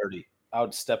 was dirty. I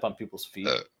would step on people's feet.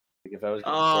 Like if I was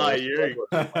getting oh, goals, you're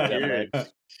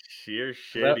You're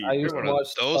shitty. I used You're to one of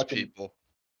watch those fucking people.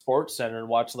 Sports Center and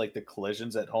watch like the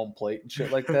collisions at home plate and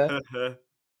shit like that.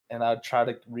 And I'd try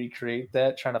to recreate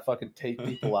that, trying to fucking take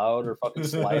people out or fucking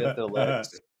slide at their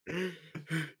legs.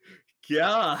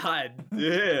 God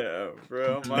damn,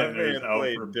 bro. My Leonard's man out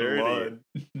played for dirty. blood.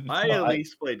 I at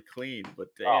least played clean, but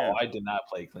damn. Oh, I did not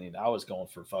play clean. I was going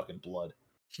for fucking blood.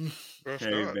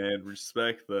 Hey man,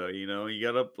 respect though. You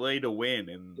gotta play to win,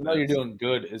 and You know you're doing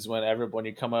good is when when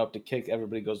you come up to kick,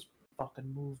 everybody goes,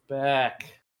 "Fucking move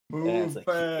back." And it's Move like,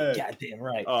 back. goddamn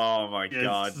right. Oh my Yes,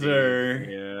 god, sir. dude.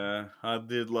 Yeah, I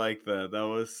did like that. That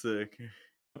was sick.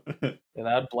 And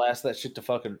I'd blast that shit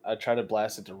to I'd try to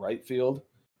blast it to right field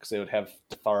because they would have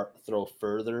to throw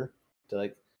further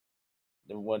to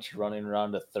once you're running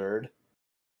around to third,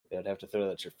 they would have to throw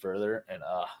that shit further. And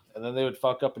then they would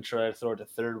fuck up and try to throw it to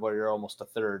third while you're almost to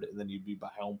third. And then you'd be by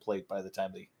home plate by the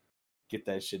time they get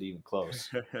that shit even close.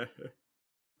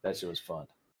 That shit was fun.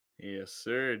 Yes,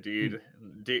 sir, dude.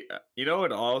 You know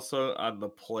what? Also on the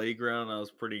playground, I was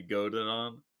pretty goated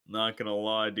on. Not gonna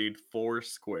lie, dude.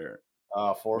 Foursquare.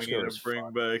 We Foursquare need was to bring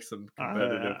fun. back some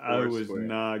competitive I was Foursquare.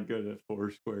 not good at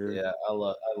Foursquare. Yeah, I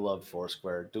love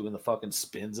Foursquare. Doing the fucking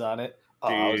spins on it.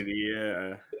 Dude,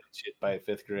 yeah. Shit by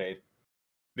 5th grade.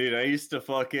 Dude, I used to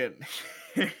fucking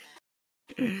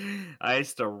I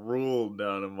used to rule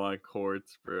down in my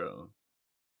courts, bro.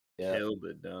 Yeah. Killed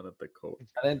it down at the court.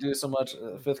 I didn't do so much.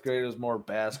 5th grade was more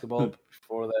basketball. But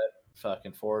before that,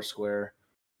 fucking Foursquare.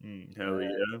 Hell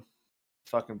yeah.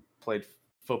 Fucking played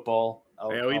football.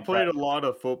 Yeah, we played a lot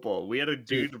of football. We had a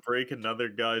dude break another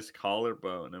guy's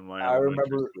collarbone in my I elementary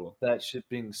remember school. that shit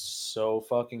being so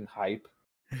fucking hype.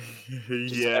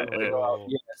 Yeah.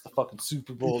 It's the fucking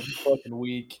Super Bowl fucking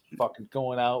week. Fucking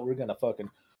going out. We're gonna fucking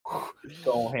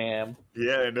go ham.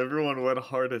 Yeah, and everyone went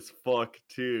hard as fuck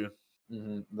too.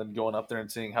 Then going up there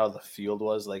and seeing how the field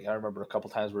was. Like I remember a couple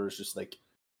times where it was just like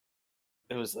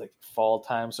it was like fall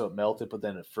time, so it melted, but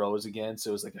then it froze again,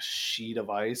 so it was like a sheet of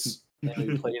ice. And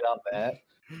we played on that.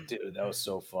 Dude, that was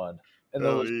so fun. And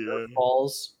those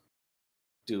balls,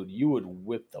 dude, you would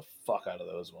whip the fuck out of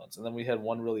those ones. And then we had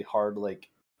one really hard, like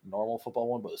normal football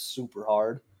one, but it was super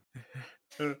hard.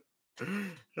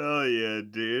 Oh yeah,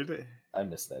 dude. I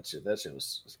missed that shit. That shit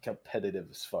was competitive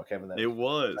as fuck. Having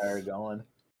that fire going.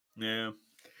 Yeah.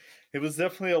 It was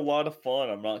definitely a lot of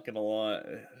fun, I'm not gonna lie.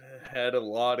 It had a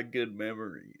lot of good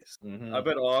memories. I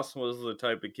bet Austin was the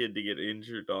type of kid to get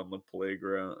injured on the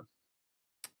playground.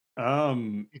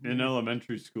 In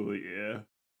elementary school, yeah.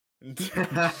 That's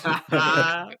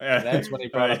when he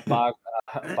brought a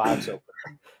box opener.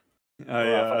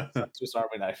 Swiss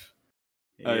Army knife.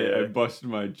 I busted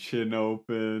my chin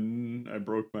open. I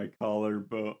broke my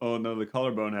collarbone. Oh no, the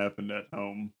collarbone happened at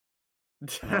home.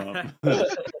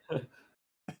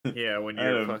 Yeah, when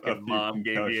your fucking mom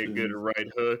gave you a good right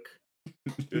hook,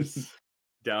 just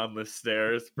down the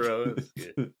stairs, bro.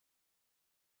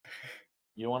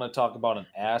 You want to talk about an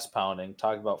ass pounding?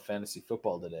 Talk about fantasy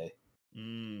football today.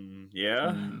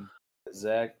 Yeah.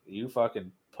 Zach, you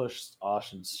fucking pushed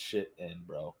Austin's shit in,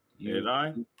 bro. Did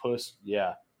I? You pushed,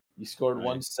 yeah. You scored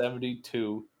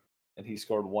 172, and he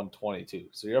scored 122.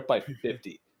 So you're up by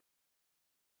 50.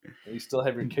 And you still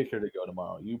have your kicker to go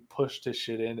tomorrow. You pushed his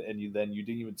shit in, and you didn't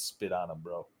even spit on him,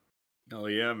 bro. Oh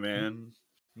yeah, man.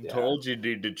 Told you,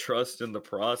 dude, to trust in the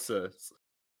process.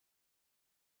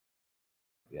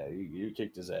 Yeah, you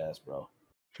kicked his ass, bro.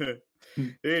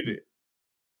 Dude,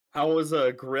 how was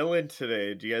grilling today?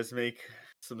 Did you guys make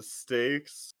some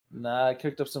steaks? Nah, I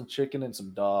cooked up some chicken and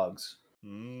some dogs.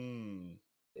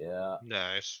 Yeah.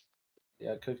 Nice.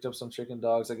 Yeah, I cooked up some chicken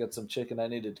dogs. I got some chicken I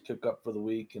needed to cook up for the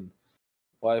week, and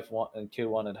wife and kid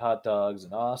wanted hot dogs,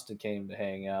 and Austin came to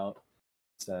hang out.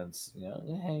 Since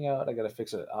hang out, I got to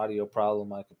fix an audio problem on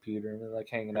my computer, and we like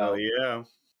hanging out. Oh yeah.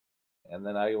 And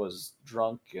then I was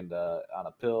drunk and on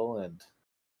a pill, and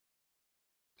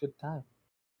good time.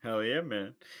 Hell yeah,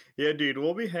 man. Yeah, dude,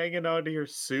 we'll be hanging out here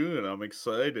soon. I'm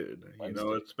excited. You know, Wednesday.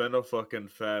 it's been a fucking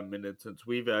fat minute since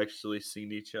we've actually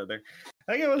seen each other.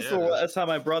 I think it was Yeah, the it is. last time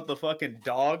I brought the fucking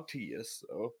dog to you,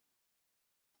 so.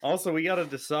 Also, we gotta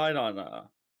decide on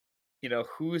you know,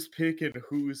 who's picking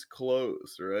whose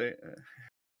clothes, right?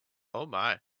 Oh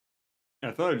my.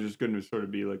 I thought it was just going to sort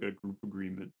of be like a group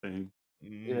agreement thing.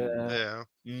 Yeah.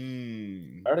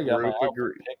 Yeah. I already got my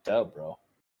Group outfit picked out, bro.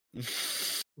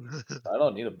 I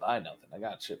don't need to buy nothing. I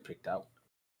got shit picked out.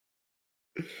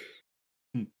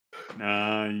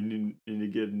 Nah, you need to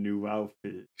get a new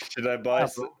outfit. Should I buy Yeah,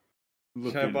 some?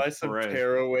 Should I Looking buy some fresh.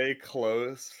 tearaway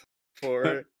clothes for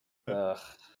it? Ugh.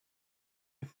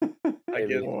 I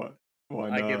get Why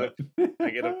I get not? I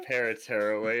get a pair of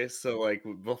tearaways, so like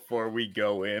before we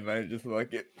go in, I just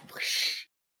like it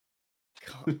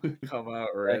come out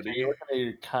Like, are ready. you looking at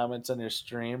your comments on your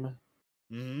stream?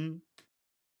 Hmm.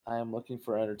 I am looking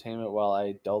for entertainment while I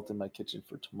adult in my kitchen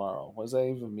for tomorrow. What does that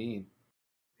even mean?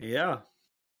 Yeah,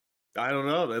 I don't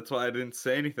know. That's why I didn't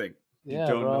say anything. You Yeah,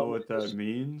 don't bro. know what that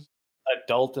means?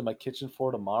 Adult in my kitchen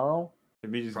for tomorrow? It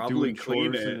means Probably doing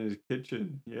clean chores it. in his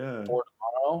kitchen. Yeah. For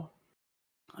tomorrow?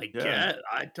 I Yeah. get.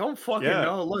 I don't fucking Yeah.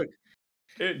 know. Look,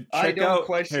 Check I don't out,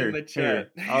 question the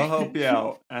chat. I'll help you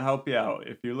out. I'll help you out.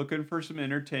 If you're looking for some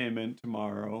entertainment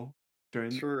tomorrow,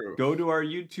 True. go to our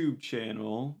YouTube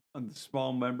channel on the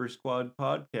Small Member Squad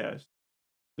podcast.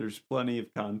 There's plenty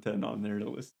of content on there to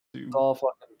listen It's to. all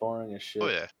fucking boring as shit. Oh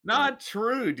yeah. Not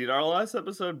true, dude. Our last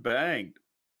episode banged.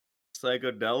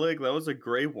 Psychedelic. That was a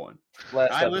great one.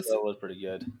 Last I episode listen- was pretty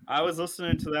good. I was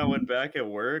listening to that one back at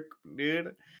work,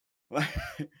 dude.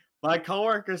 My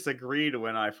coworkers agreed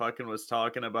when I fucking was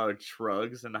talking about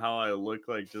shrugs and how I look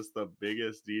like just the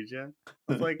biggest DJ. I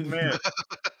was like, man,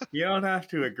 you don't have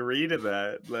to agree to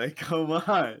that. Like, come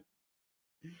on.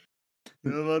 The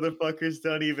motherfuckers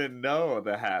don't even know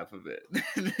the half of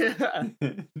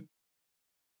it.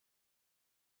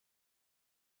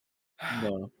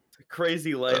 No. It's a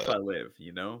crazy life I live,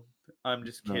 you know? I'm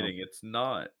just No. kidding. It's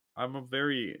not. I'm a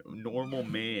very normal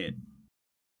man.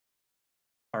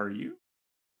 Are you?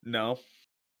 No.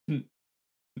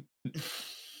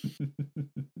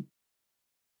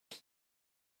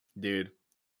 Dude.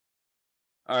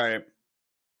 All right.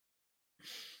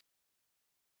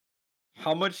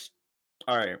 How much?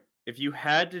 All right. If you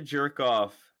had to jerk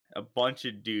off a bunch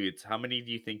of dudes, how many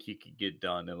do you think you could get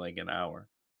done in like an hour?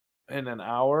 In an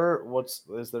hour,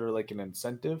 is there like an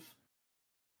incentive?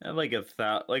 And like like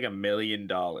 $1 million.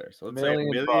 Let's say $1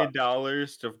 Million million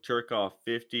bucks. to jerk off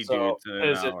 50 So, dudes in an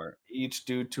is it hour. each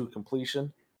dude to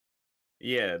completion?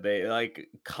 Yeah, they like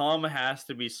cum has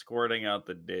to be squirting out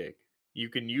the dick. You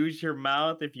can use your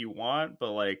mouth if you want,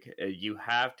 but like you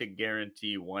have to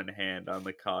guarantee one hand on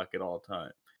the cock at all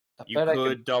times. I You bet I could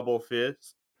could double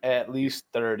fist. at least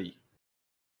 30.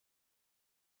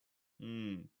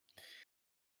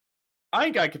 I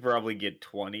think I could probably get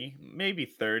 20, maybe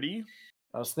 30.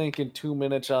 I was thinking 2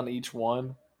 minutes on each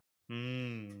one.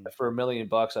 For $1 million,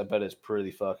 I bet it's pretty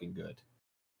fucking good.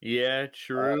 Yeah,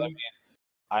 true. I mean,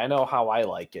 I know how I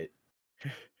like it.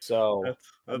 So that's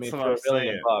I mean, what for I'm $1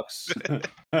 million saying.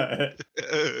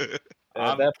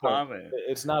 at that point, common.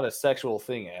 it's not a sexual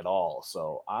thing at all.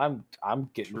 So I'm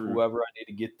getting True. whoever I need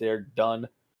to get there done.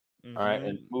 All right,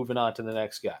 and Mhm. moving on to the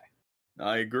next guy.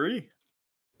 I agree.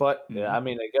 But Mhm. I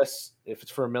mean, I guess if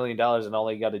it's for $1 million and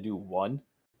all you got to do one,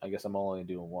 I guess I'm only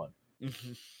doing one.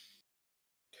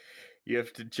 You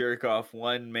have to jerk off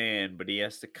one man, but he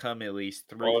has to come at least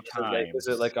 3 Well, times. is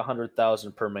it like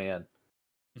 100,000 per man?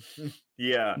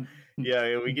 Yeah,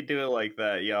 yeah, we could do it like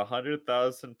that. Yeah,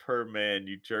 100,000 per man.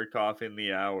 You jerk off in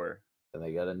the hour. And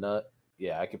they got a nut?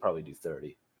 Yeah, I could probably do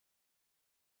 30.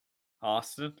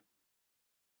 Austin?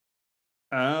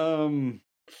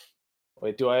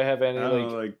 Wait, do I have any I don't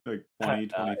know, like like 20,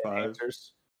 25.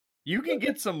 answers? You can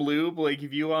get some lube, like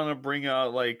if you want to bring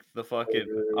out like the fucking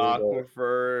Or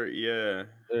aquifer. Yeah.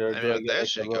 Or I do mean, I if get that like a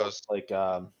shit little, goes- like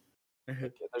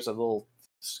there's a little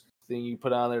thing you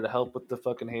put on there to help with the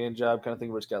fucking hand job kind of thing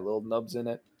where it's got little nubs in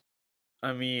it.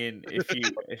 I mean, if you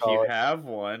call it? have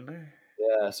one,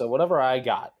 Yeah, so whatever I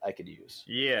got, I could use.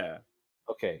 yeah.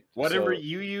 Okay. Whatever so-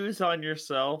 you use on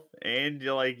yourself, and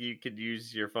like you could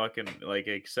use your fucking like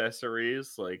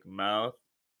accessories, like mouth.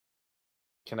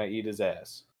 Can I eat his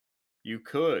ass? You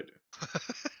could.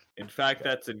 In fact,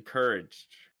 that's encouraged.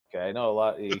 Okay, I know a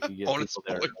lot. You can get Bonus people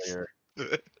there points.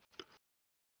 earlier.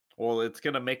 Well, it's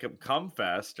gonna make them come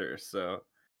faster. So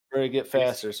Or to get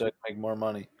faster so I can make more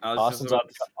money. I was just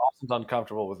Austin's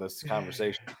uncomfortable with this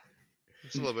conversation.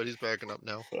 Just a little bit. He's backing up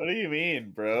now. What do you mean,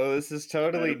 bro? This is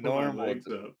totally I had to put my normal. legs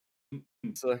up.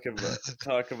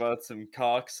 Talk about some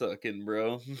cock sucking,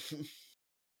 bro.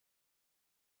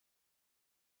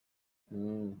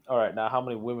 All right, now how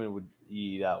many women would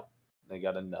you eat out? They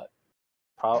got a nut.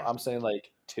 I'm saying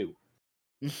like 2.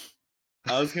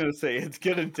 I was gonna say it's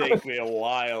gonna take me a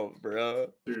while, bro.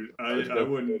 Dude, Let's I go.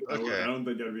 wouldn't. Okay. I don't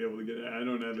think I'd be able to get it. I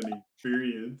don't have any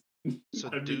experience. So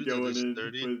I'd be dudes are going just in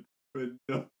 30? with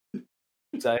no.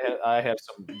 So I have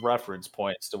some reference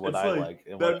points to what It's I like like.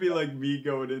 And that'd what be like me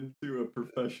going into a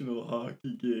professional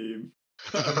hockey game.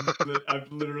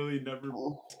 I've literally never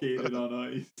skated on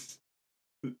ice.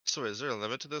 So is there a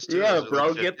limit to this too? Yeah, Is there bro,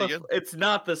 like 50 get the. again? It's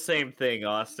not the same thing,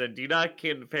 Austin. Do not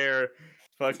compare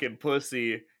fucking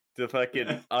pussy to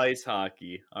fucking ice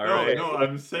hockey. All No, right. no,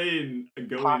 I'm saying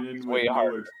going Hockey's in way with no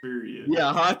harder. experience.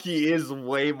 Yeah, hockey is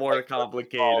way more Like,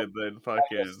 complicated than You'll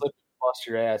fucking. slip and bust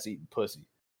your ass eating pussy.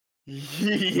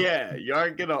 Yeah, you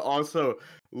aren't gonna also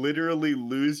literally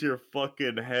lose your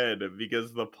fucking head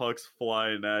because the puck's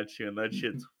flying at you and that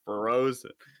shit's frozen.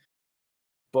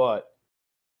 But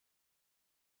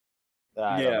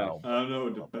I don't Yeah. know. I don't know.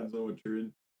 It depends on what you're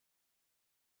in.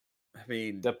 I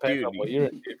mean, Depends dude, on what you're.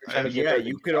 If you're trying to get yeah, rid of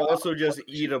you the could job, also just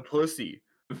eat a pussy.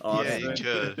 Yeah, Austin. you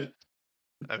could.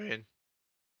 I mean,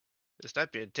 it's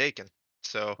not being taken.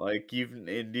 So Like you've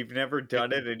never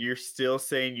done it, and you're still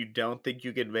saying you don't think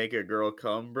you can make a girl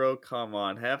come, bro. Come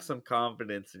on, have some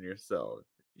confidence in yourself.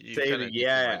 you Say kind that, of need to,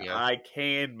 yeah, my guy. I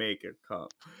can make her come.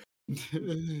 make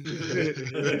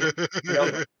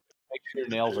sure your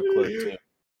nails are clipped too.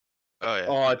 Oh yeah,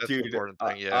 Oh, that's the dude, important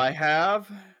thing. Yeah, I have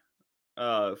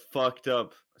fucked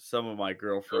up some of my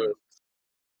girlfriends.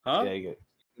 Huh? Yeah, you get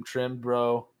them trimmed,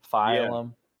 bro. File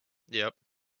them. yep.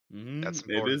 Mhm, That's it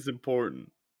important. is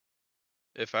important.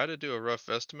 If I had to do a rough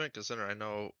estimate, considering I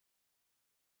know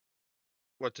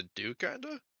what to do,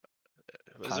 kinda.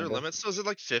 Is there Kinda. limits? So is it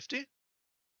like 50?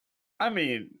 I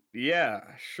mean, yeah,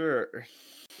 sure.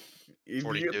 If you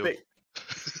 42. think,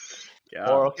 yeah,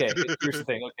 Or okay, here's the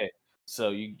thing. Okay, so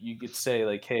you could say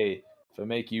like, hey, if I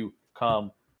make you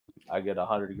come, I get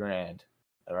 100 grand.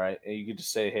 All right, and you could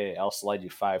just say, hey, I'll slide you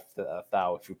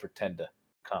 5,000 if you pretend to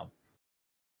come.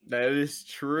 that is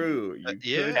true. You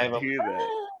yeah. could Have 'em, do that.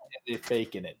 and they're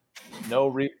faking it.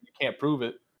 You can't prove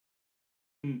it.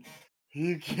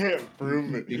 You can't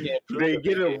prove it. You can't prove They it.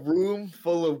 get a room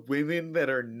full of women that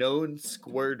are known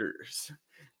squirters.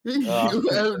 You Uh,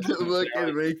 have to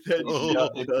fucking make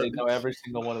that They know every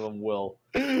single one of them will.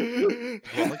 shit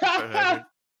Well, like a fire hydrant.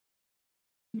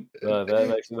 That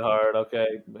makes it hard. Okay,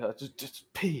 just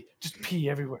pee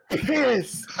everywhere.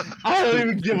 piss. I don't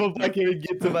even give a fuck if it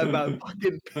gets to my mouth.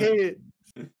 Fucking piss.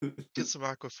 Get some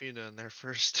Aquafina in there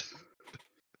first.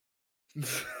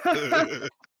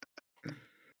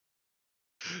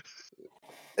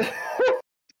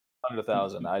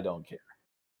 100,000. I don't care.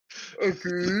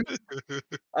 Okay.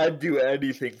 I'd do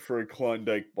anything for a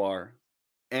Klondike bar.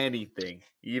 Anything.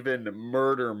 Even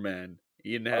murder men.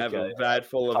 Even have Okay. a vat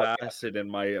full of Talk acid in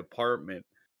my apartment.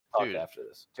 Talk Dude, after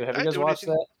this. Dude, have I'd you guys do watched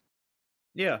anything-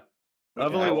 that? Yeah.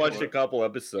 I've Yeah, only I watched a watched- couple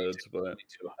episodes, but Me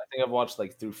too. I think I've watched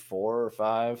like through 4 or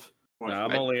 5. Watch I'm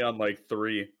that. only on like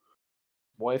 3.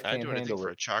 Wife I'd can't do anything handle for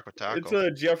a it. chocolate taco. It's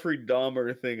a Jeffrey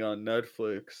Dahmer thing on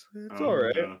Netflix. It's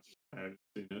alright. I haven't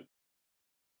seen it.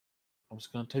 I'm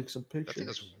just gonna take some That thing pictures.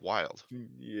 is wild.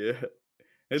 Yeah.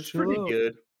 It's Chill pretty out.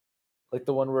 good. Like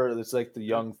the one where it's like the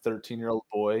young 13-year-old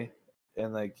boy,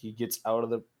 and like he gets out of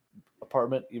the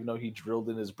apartment even though he drilled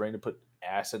in his brain to put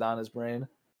acid on his brain.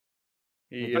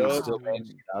 He Yup. still managed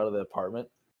to get out of the apartment.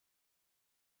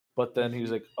 But then he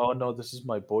was like, "Oh no, this is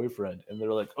my boyfriend," and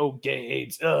they're like, "Oh, gay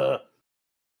AIDS." Yup.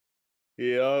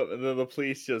 And then the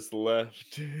police just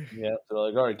left. Yeah, they're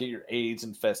like, "All right, get your AIDS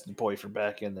infested boyfriend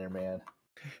back in there, man."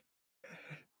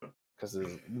 Because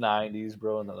it's 90s,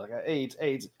 bro, and they're like, AIDS.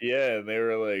 Yeah, and they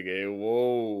were like, hey,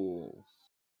 whoa.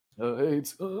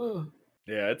 AIDS.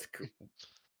 Yeah, it's cool.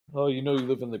 Oh, you know you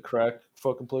live in the crack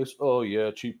fucking place? Oh, yeah,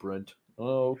 cheap rent.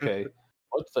 Oh, okay.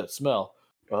 What's that smell?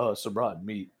 Oh, some rotten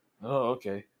meat. Oh,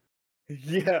 okay.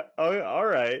 Yeah, all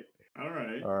right. All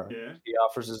right. Or Yeah. he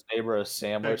offers his neighbor a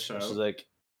sandwich, and she's like,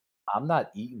 I'm not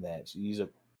eating that. He's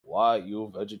like, why? You a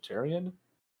vegetarian?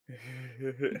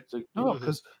 It's like, no,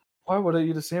 because why would I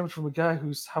eat a sandwich from a guy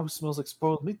whose house smells like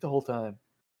spoiled meat the whole time?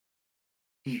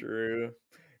 True.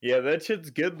 Yeah, that shit's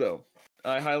good though.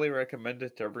 I highly recommend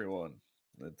it to everyone.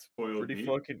 It's Spoiled pretty meat?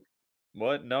 fucking.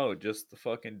 What? No, just the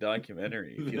fucking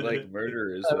documentary. If you like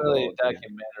murderers, It's not really a and all, dude.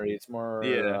 documentary. It's more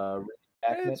Yeah. reenactment.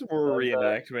 It's more of,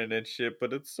 reenactment and shit,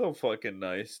 but it's so fucking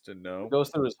nice to know. It goes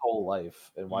through his whole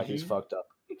life and why he's Mhm. fucked up.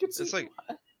 You can see It's like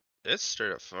It's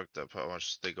straight up fucked up how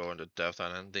much they go into depth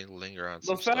on it and they linger on The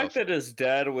some fact stuff. that his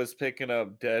dad was picking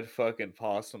up dead fucking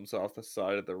possums off the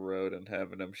side of the road and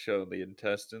having him show the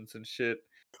intestines and shit.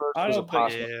 First I was a don't think.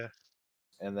 possum, Yeah.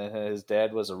 and then his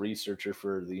dad was a researcher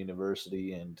for the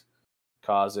university and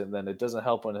caused it. And then it doesn't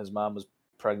help when his mom was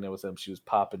pregnant with him. She was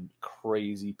popping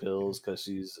crazy pills because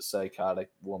she's a psychotic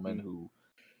woman who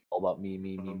all about me,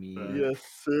 me, me, me. Yes,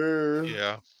 sir.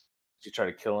 Yeah. She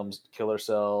tried to kill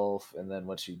herself, and then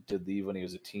when she did leave when he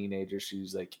was a teenager, she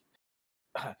was like,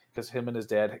 because him and his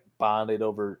dad bonded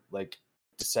over like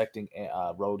dissecting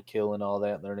roadkill and all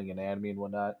that, learning anatomy and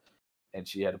whatnot, and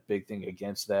she had a big thing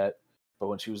against that. But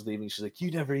when she was leaving, she's like, "You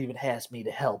never even asked me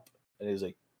to help," and he was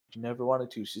like, "You never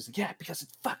wanted to." She's like, "Yeah, because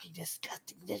it's fucking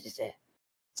disgusting." It's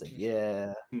like,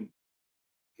 yeah, you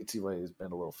can see why he's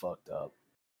been a little fucked up.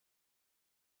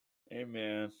 Hey,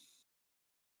 man.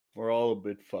 We're all a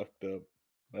bit fucked up.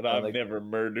 But And, I've like, never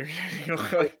murdered anyone.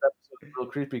 Like, that episode's real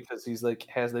creepy because he's like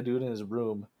has the dude in his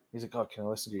room. He's like, "Oh, can I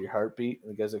listen to your heartbeat?"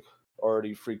 And the guy's like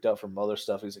already freaked out from other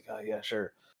stuff. He's like, "Oh yeah,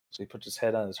 sure." So he puts his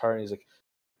head on his heart and he's like,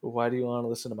 "Well, why do you want to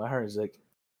listen to my heart?" He's like,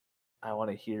 "I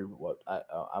want to hear what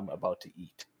I'm about to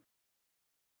eat."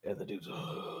 And the dude's,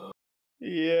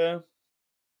 Yeah.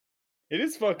 It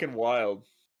is fucking wild.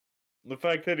 The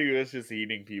fact that he was just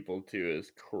eating people too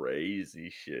is crazy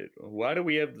shit. Why do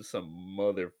we have some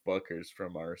motherfuckers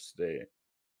from our state?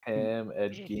 him,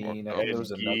 Ed Fucked Gein. I up. think there Ed was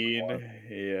another Gein, one.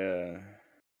 yeah.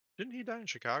 Didn't he die in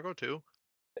Chicago too?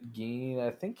 Ed Gein.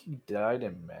 I think he died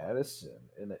in Madison.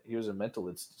 He was a mental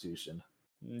institution.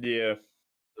 Yeah.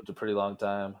 Lived a pretty long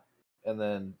time. And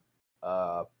then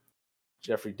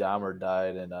Jeffrey Dahmer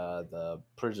died in the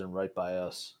prison right by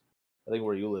us. I think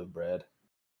where you live, Brad.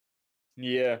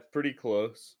 Yeah, pretty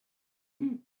close.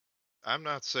 I'm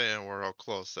not saying where how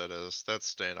close that is. That's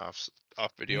staying off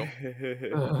video.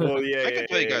 Well, yeah, I can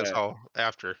tell you guys yeah. how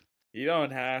after. You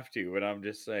don't have to, but I'm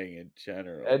just saying in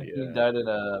general. Ed Yeah. Gein died in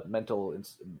a mental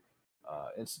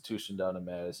institution down in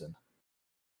Madison.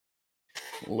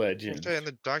 Legend. Okay, in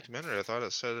the documentary, I thought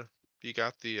it said he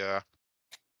got the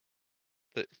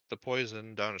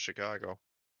poison down in Chicago.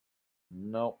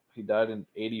 Nope, he died in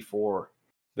 '84.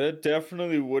 That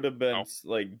definitely would have been Oh.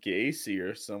 like Gacy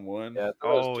or someone. Yeah,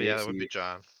 Oh yeah, that would be Casey.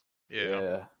 John. Yeah.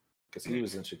 Yeah, because he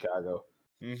was in Chicago.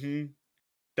 Mm-hmm.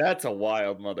 That's a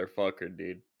wild motherfucker,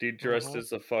 dude. Dude dressed Mhm.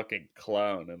 as a fucking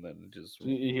clown and then just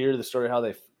You hear the story how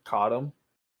they caught him?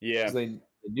 yeah. 'Cause they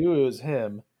knew it was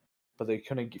him, but they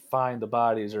couldn't find the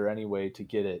bodies or any way to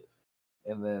get it.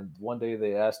 And then one day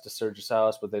they asked to search his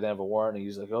house, but they didn't have a warrant. And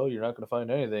he's like, "Oh, you're not going to find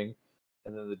anything."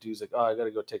 And then the dude's like, "Oh, I got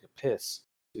to go take a piss."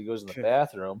 So he goes in the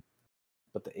bathroom,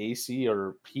 but the AC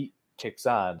or heat kicks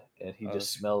on, and he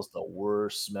just smells the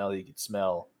worst smell he could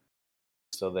smell.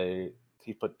 So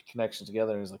he put connections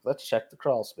together, and he's like, "Let's check the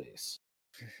crawl space."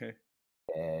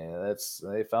 And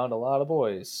they found a lot of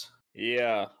boys.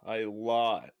 Yeah, a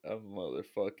lot of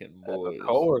motherfucking I have boys. a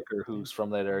coworker who's from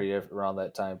that area around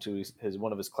that time too.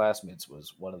 One of his classmates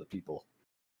was one of the people.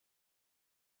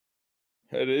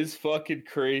 It is fucking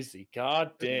crazy. God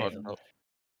Fucked damn. up.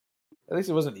 At least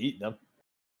he wasn't eating them.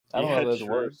 I don't know Yeah, if that's true.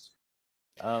 worse.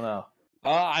 I don't know.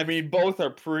 I mean, both are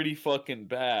pretty fucking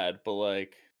bad, but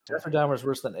like, Jeffrey Dahmer's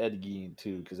worse than Ed Gein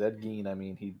too, because Ed Gein, I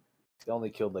mean, he only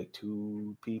killed like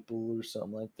 2 people or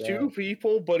something like that. 2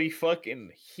 people, but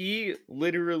he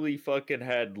literally fucking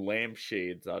had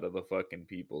lampshades out of the fucking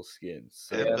people's skins.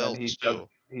 So. And Yeah, and then belts too.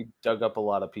 he dug up a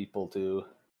lot of people too.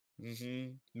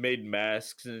 Made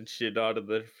masks and shit out of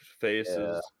their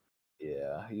faces.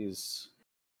 Yeah, he's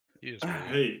He was weird.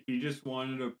 Hey, he just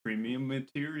wanted a premium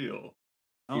material.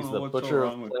 I don't he's know the what's so butcher of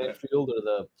wrong with that. Plainfield or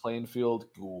the Plainfield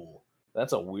Ghoul.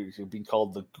 That's a weird being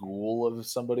called the Ghoul of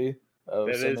somebody of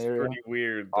That some is area. pretty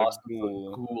weird. The Austin's ghoul.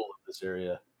 the Ghoul of this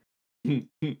area.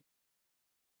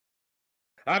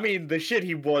 I mean, the shit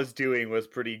he was doing was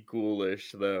pretty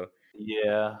ghoulish, though.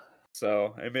 Yeah,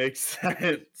 So it makes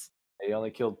sense. he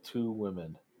only killed 2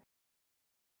 women.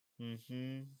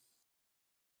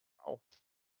 Oh.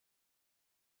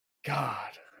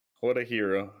 God, what a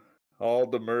hero! All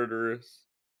the murderers.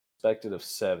 Suspected of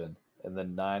 7, and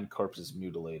then 9 corpses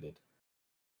mutilated.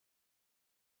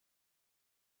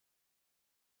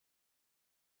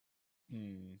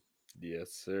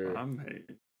 Yes, sir. I'm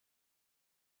hating.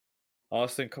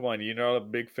 Austin, come on, you're not a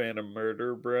big fan of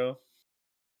murder, bro?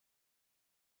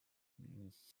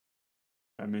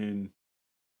 I mean,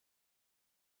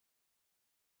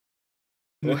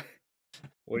 What?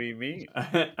 What do you mean?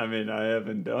 I mean, I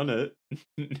haven't done it.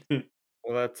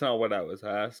 Well, that's not what I was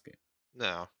asking.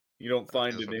 No. You don't I think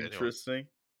find that's it what anyone- interesting?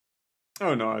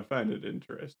 Oh no, I find it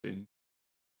interesting.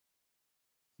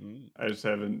 Hmm. I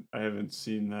haven't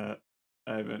seen that.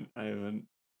 haven't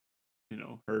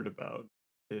heard about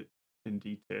it in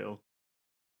detail.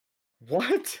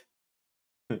 What?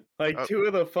 Like Oh. two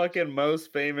of the fucking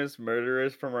most famous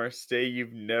murderers from our state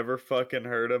you've never fucking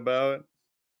heard about?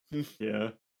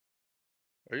 Yeah.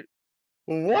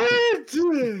 What?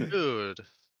 Dude.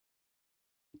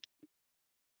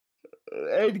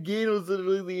 Ed Gein was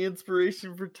literally the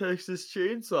inspiration for Texas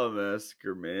Chainsaw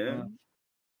Massacre, man.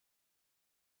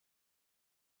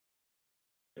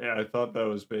 Yeah, I thought that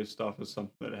was based off of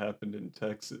something that happened in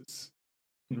Texas.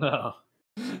 No.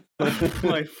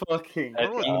 My fucking. I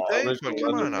wouldn't think, but original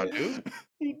come on now, Leatherface. dude.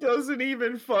 He doesn't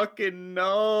even fucking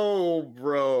know,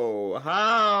 bro.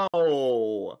 How?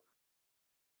 Oh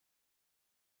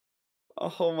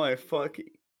my fucking.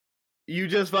 You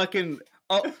just fucking.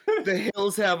 Oh, the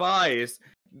hills have eyes.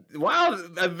 Wow,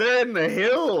 they're in the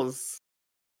hills.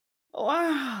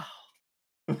 Wow.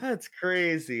 That's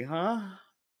crazy, huh?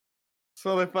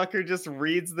 So the fucker just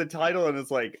reads the title and is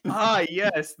like, ah,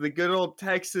 yes, the good old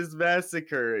Texas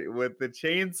Massacre with the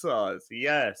chainsaws.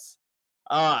 Yes.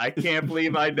 Ah, I can't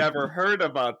believe I never heard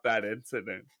about that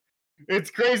incident. It's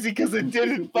crazy because it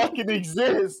didn't fucking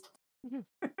exist.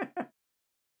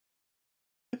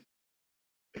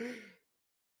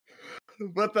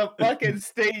 But the fucking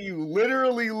state you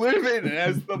literally live in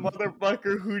as the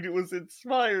motherfucker who was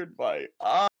inspired by.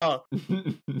 Ah,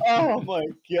 oh my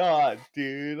god,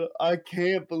 dude. I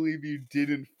can't believe you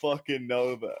didn't fucking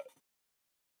know that.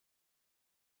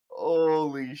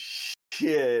 Holy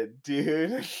shit,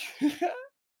 dude.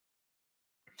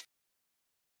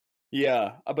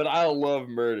 Yeah, but I love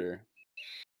murder.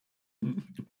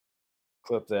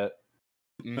 Clip that.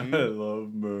 I Mhm.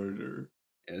 love murder.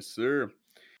 Yes, sir.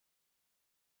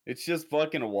 It's just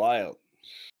fucking wild.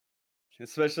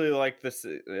 Especially like this,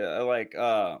 like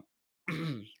a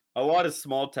lot of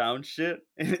small town shit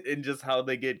and just how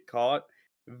they get caught.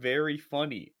 Very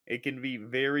funny. It can be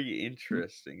very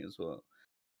interesting as well.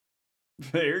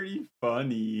 Very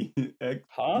funny.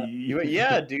 Huh? XD.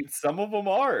 Yeah, dude. Some of them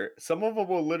are. Some of them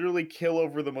will literally kill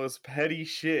over the most petty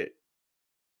shit.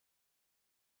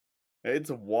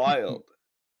 It's wild.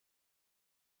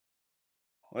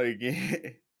 Like,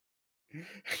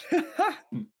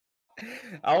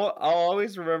 I'll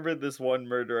always remember this one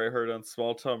murder I heard on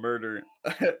Small Town Murder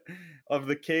of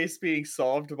the case being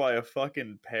solved by a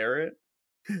fucking parrot.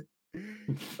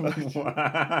 What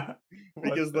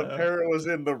Because the hell? parrot was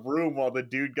in the room while the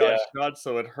dude got shot,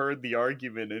 so it heard the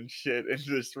argument and shit and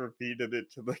just repeated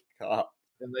it to the cop.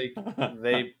 And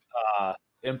they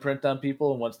imprint on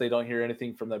people, and once they don't hear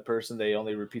anything from that person, they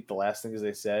only repeat the last things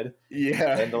they said.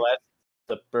 Yeah. And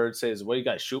the bird says, "What, you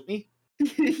guys shoot me?"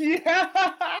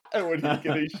 Yeah. When he's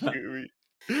gonna shoot me.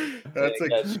 That's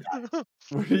Yeah, a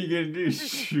What are you gonna do?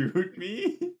 Shoot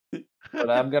me? But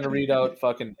I'm gonna read out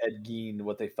fucking Ed Gein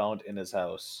what they found in his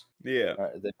house. yeah. All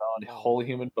right, they found whole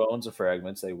human bones and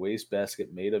fragments, a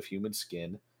wastebasket made of human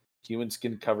skin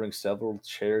covering several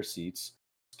chair seats,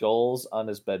 skulls on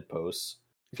his bedposts,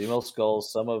 female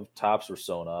skulls, some of tops were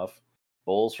sewn off,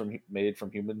 bowls made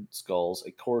from human skulls,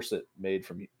 a corset made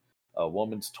from a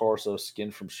woman's torso,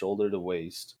 skin from shoulder to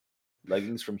waist,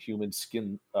 leggings from human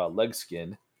skin, leg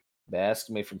skin, mask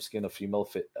made from skin of female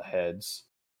heads,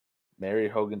 Mary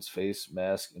Hogan's face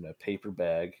mask in a paper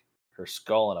bag, her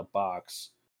skull in a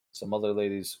box, some other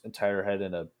lady's entire head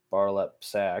in a burlap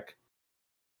sack,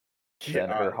 then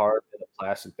her God. heart in a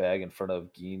plastic bag in front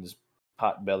of Gein's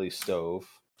potbelly stove,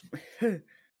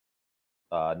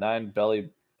 9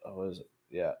 belly, what is it?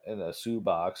 Yeah, in a shoe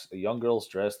box, a young girl's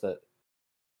dress that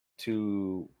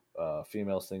 2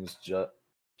 females things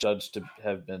judged to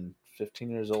have been 15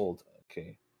 years old.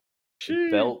 Okay. A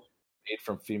belt made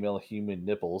from female human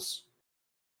nipples.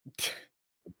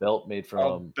 A belt made A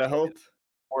from belt?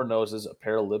 4 noses, a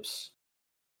pair of lips.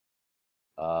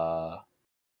 God,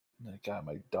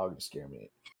 my dog just scared me.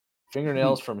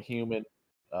 Fingernails from human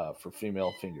for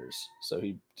female fingers. So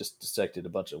he just dissected a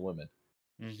bunch of women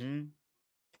Mm-hmm.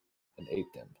 and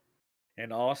ate them.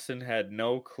 And Austin had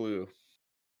no clue.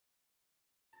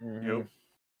 Yep.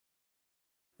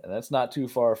 And that's not too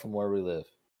far from where we live.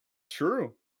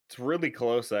 True. It's really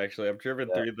close, actually. I've driven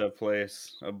Yeah. through that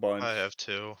place a bunch. I have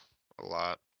too. A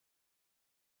lot.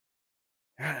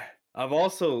 I've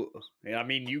also, I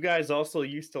mean, you guys also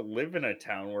used to live in a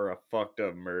town where a fucked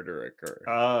up murder occurred.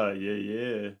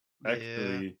 Yeah.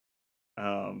 Actually,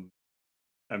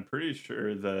 I'm pretty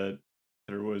sure that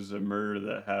there was a murder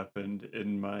that happened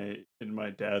in my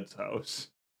dad's house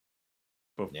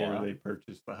before Yeah. they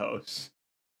purchased the house.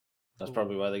 That's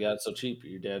probably why they got it so cheap.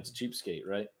 Your dad's a cheapskate,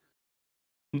 right?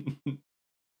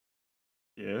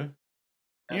 Yeah.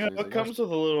 You know, He's it like, comes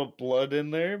with a little blood in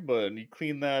there, but you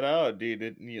clean that out, dude.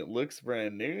 It looks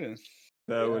brand new.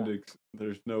 That Yeah. would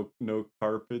there's no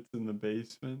carpets in the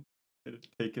basement.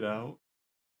 Take it out.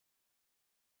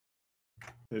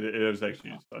 It was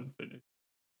actually just unfinished.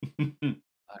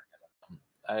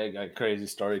 I got a crazy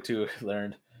story too.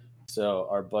 Learned. So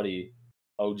our buddy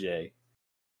OJ,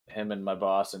 him and my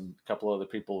boss and a couple other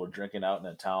people were drinking out in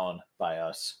a town by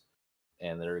us,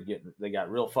 and they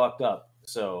got real fucked up.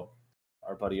 So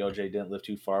our buddy OJ didn't live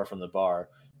too far from the bar,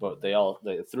 but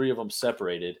the three of them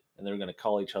separated, and they were gonna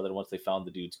call each other once they found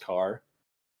the dude's car.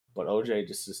 But OJ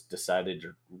just decided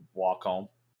to walk home,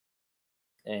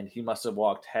 and he must have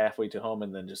walked halfway to home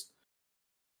and then just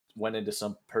went into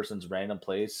some person's random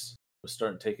place, was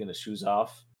starting taking his shoes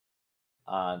off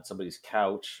on somebody's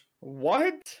couch.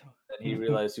 What? And he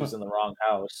realized he was in the wrong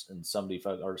house, and somebody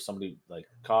like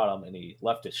caught him, and he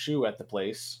left his shoe at the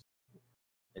place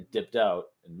and dipped out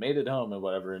and made it home and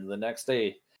whatever. And the next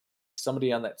day,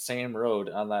 somebody on that same road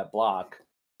on that block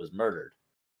was murdered.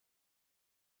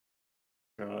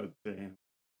 God damn.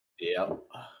 Yeah.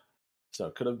 So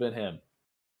it could have been him.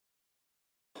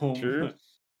 Oh True. my-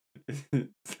 Is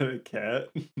that a cat?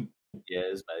 Yeah,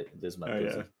 this is my Oh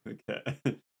pussy. yeah, the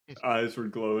cat. Eyes were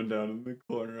glowing down in the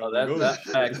corner. Oh, I'm like, that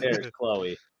shit." back there is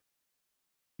Chloe.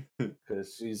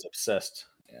 Because she's obsessed.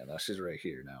 Yeah, no, she's right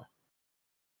here now.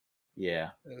 Yeah.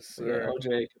 Yes, So, yeah, sir. OJ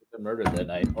could have been murdered that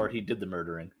night, or he did the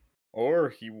murdering. Or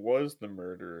he was the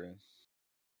murderer.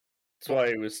 That's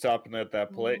why he was stopping at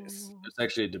that place. It's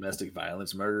actually a domestic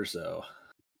violence murder, so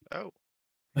Oh,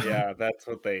 Yeah, that's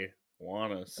what they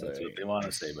want to say. that's what they want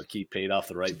to say, but keep paid off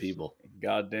the right people.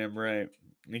 Goddamn right.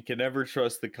 You can never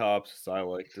trust the cops, as I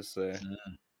like to say.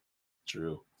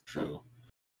 True.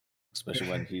 Especially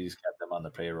when he's got them on the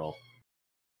payroll.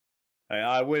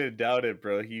 I wouldn't doubt it,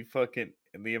 bro. He fucking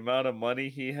the amount of money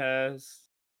he has.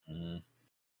 Mhm.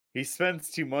 He spends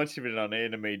too much of it on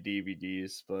anime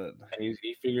DVDs, but And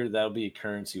he figured that'll be a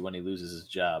currency when he loses his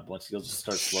job. Once he'll just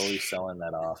start slowly selling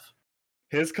that off.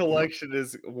 his collection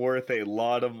is worth a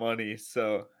lot of money,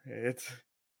 so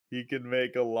he can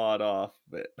make a lot off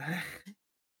of it.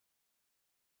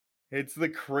 It's the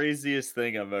craziest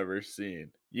thing I've ever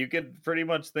seen. You can pretty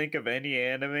much think of any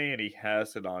anime and he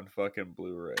has it on fucking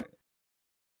Blu-ray.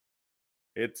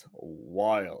 It's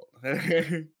wild.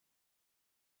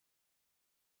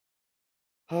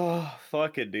 Oh,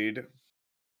 fuck it, dude.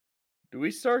 Do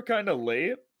we start kind of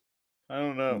late? I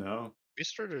don't know. No. we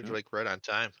started Yeah. like right on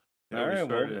time. Yeah, All we right, well,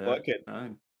 started at fuck it.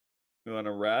 9. You want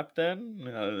to wrap then?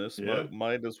 This Yeah.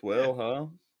 might as well, huh?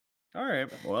 All right.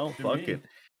 Well, To fuck me. it.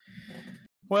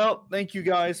 Well, thank you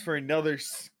guys for another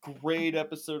great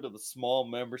episode of the Small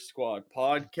Member Squad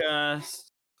podcast.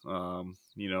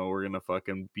 We're gonna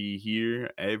fucking be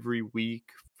here every week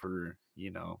for,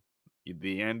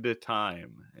 the end of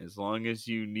time. As long as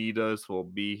you need us, we'll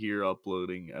be here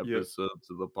uploading episodes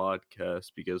of the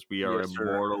podcast because we are Yes, sir.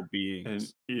 immortal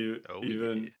beings. And Oh,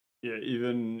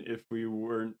 even if we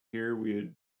weren't here,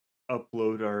 we'd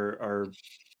upload our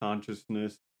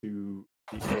consciousness to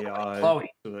the AI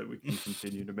Chloe. so that we can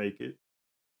continue to make it.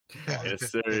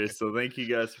 Yes, sir. So thank you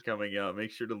guys for coming out.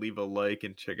 Make sure to leave a like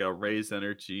and check out Raise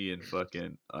Energy and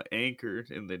fucking Anchor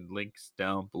in the links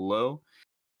down below.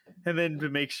 And then to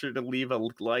make sure to leave a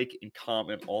like and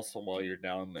comment also while you're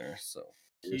down there. So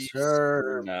Yes, peace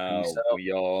sir. now, Peace out.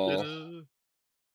 y'all. Ta-da.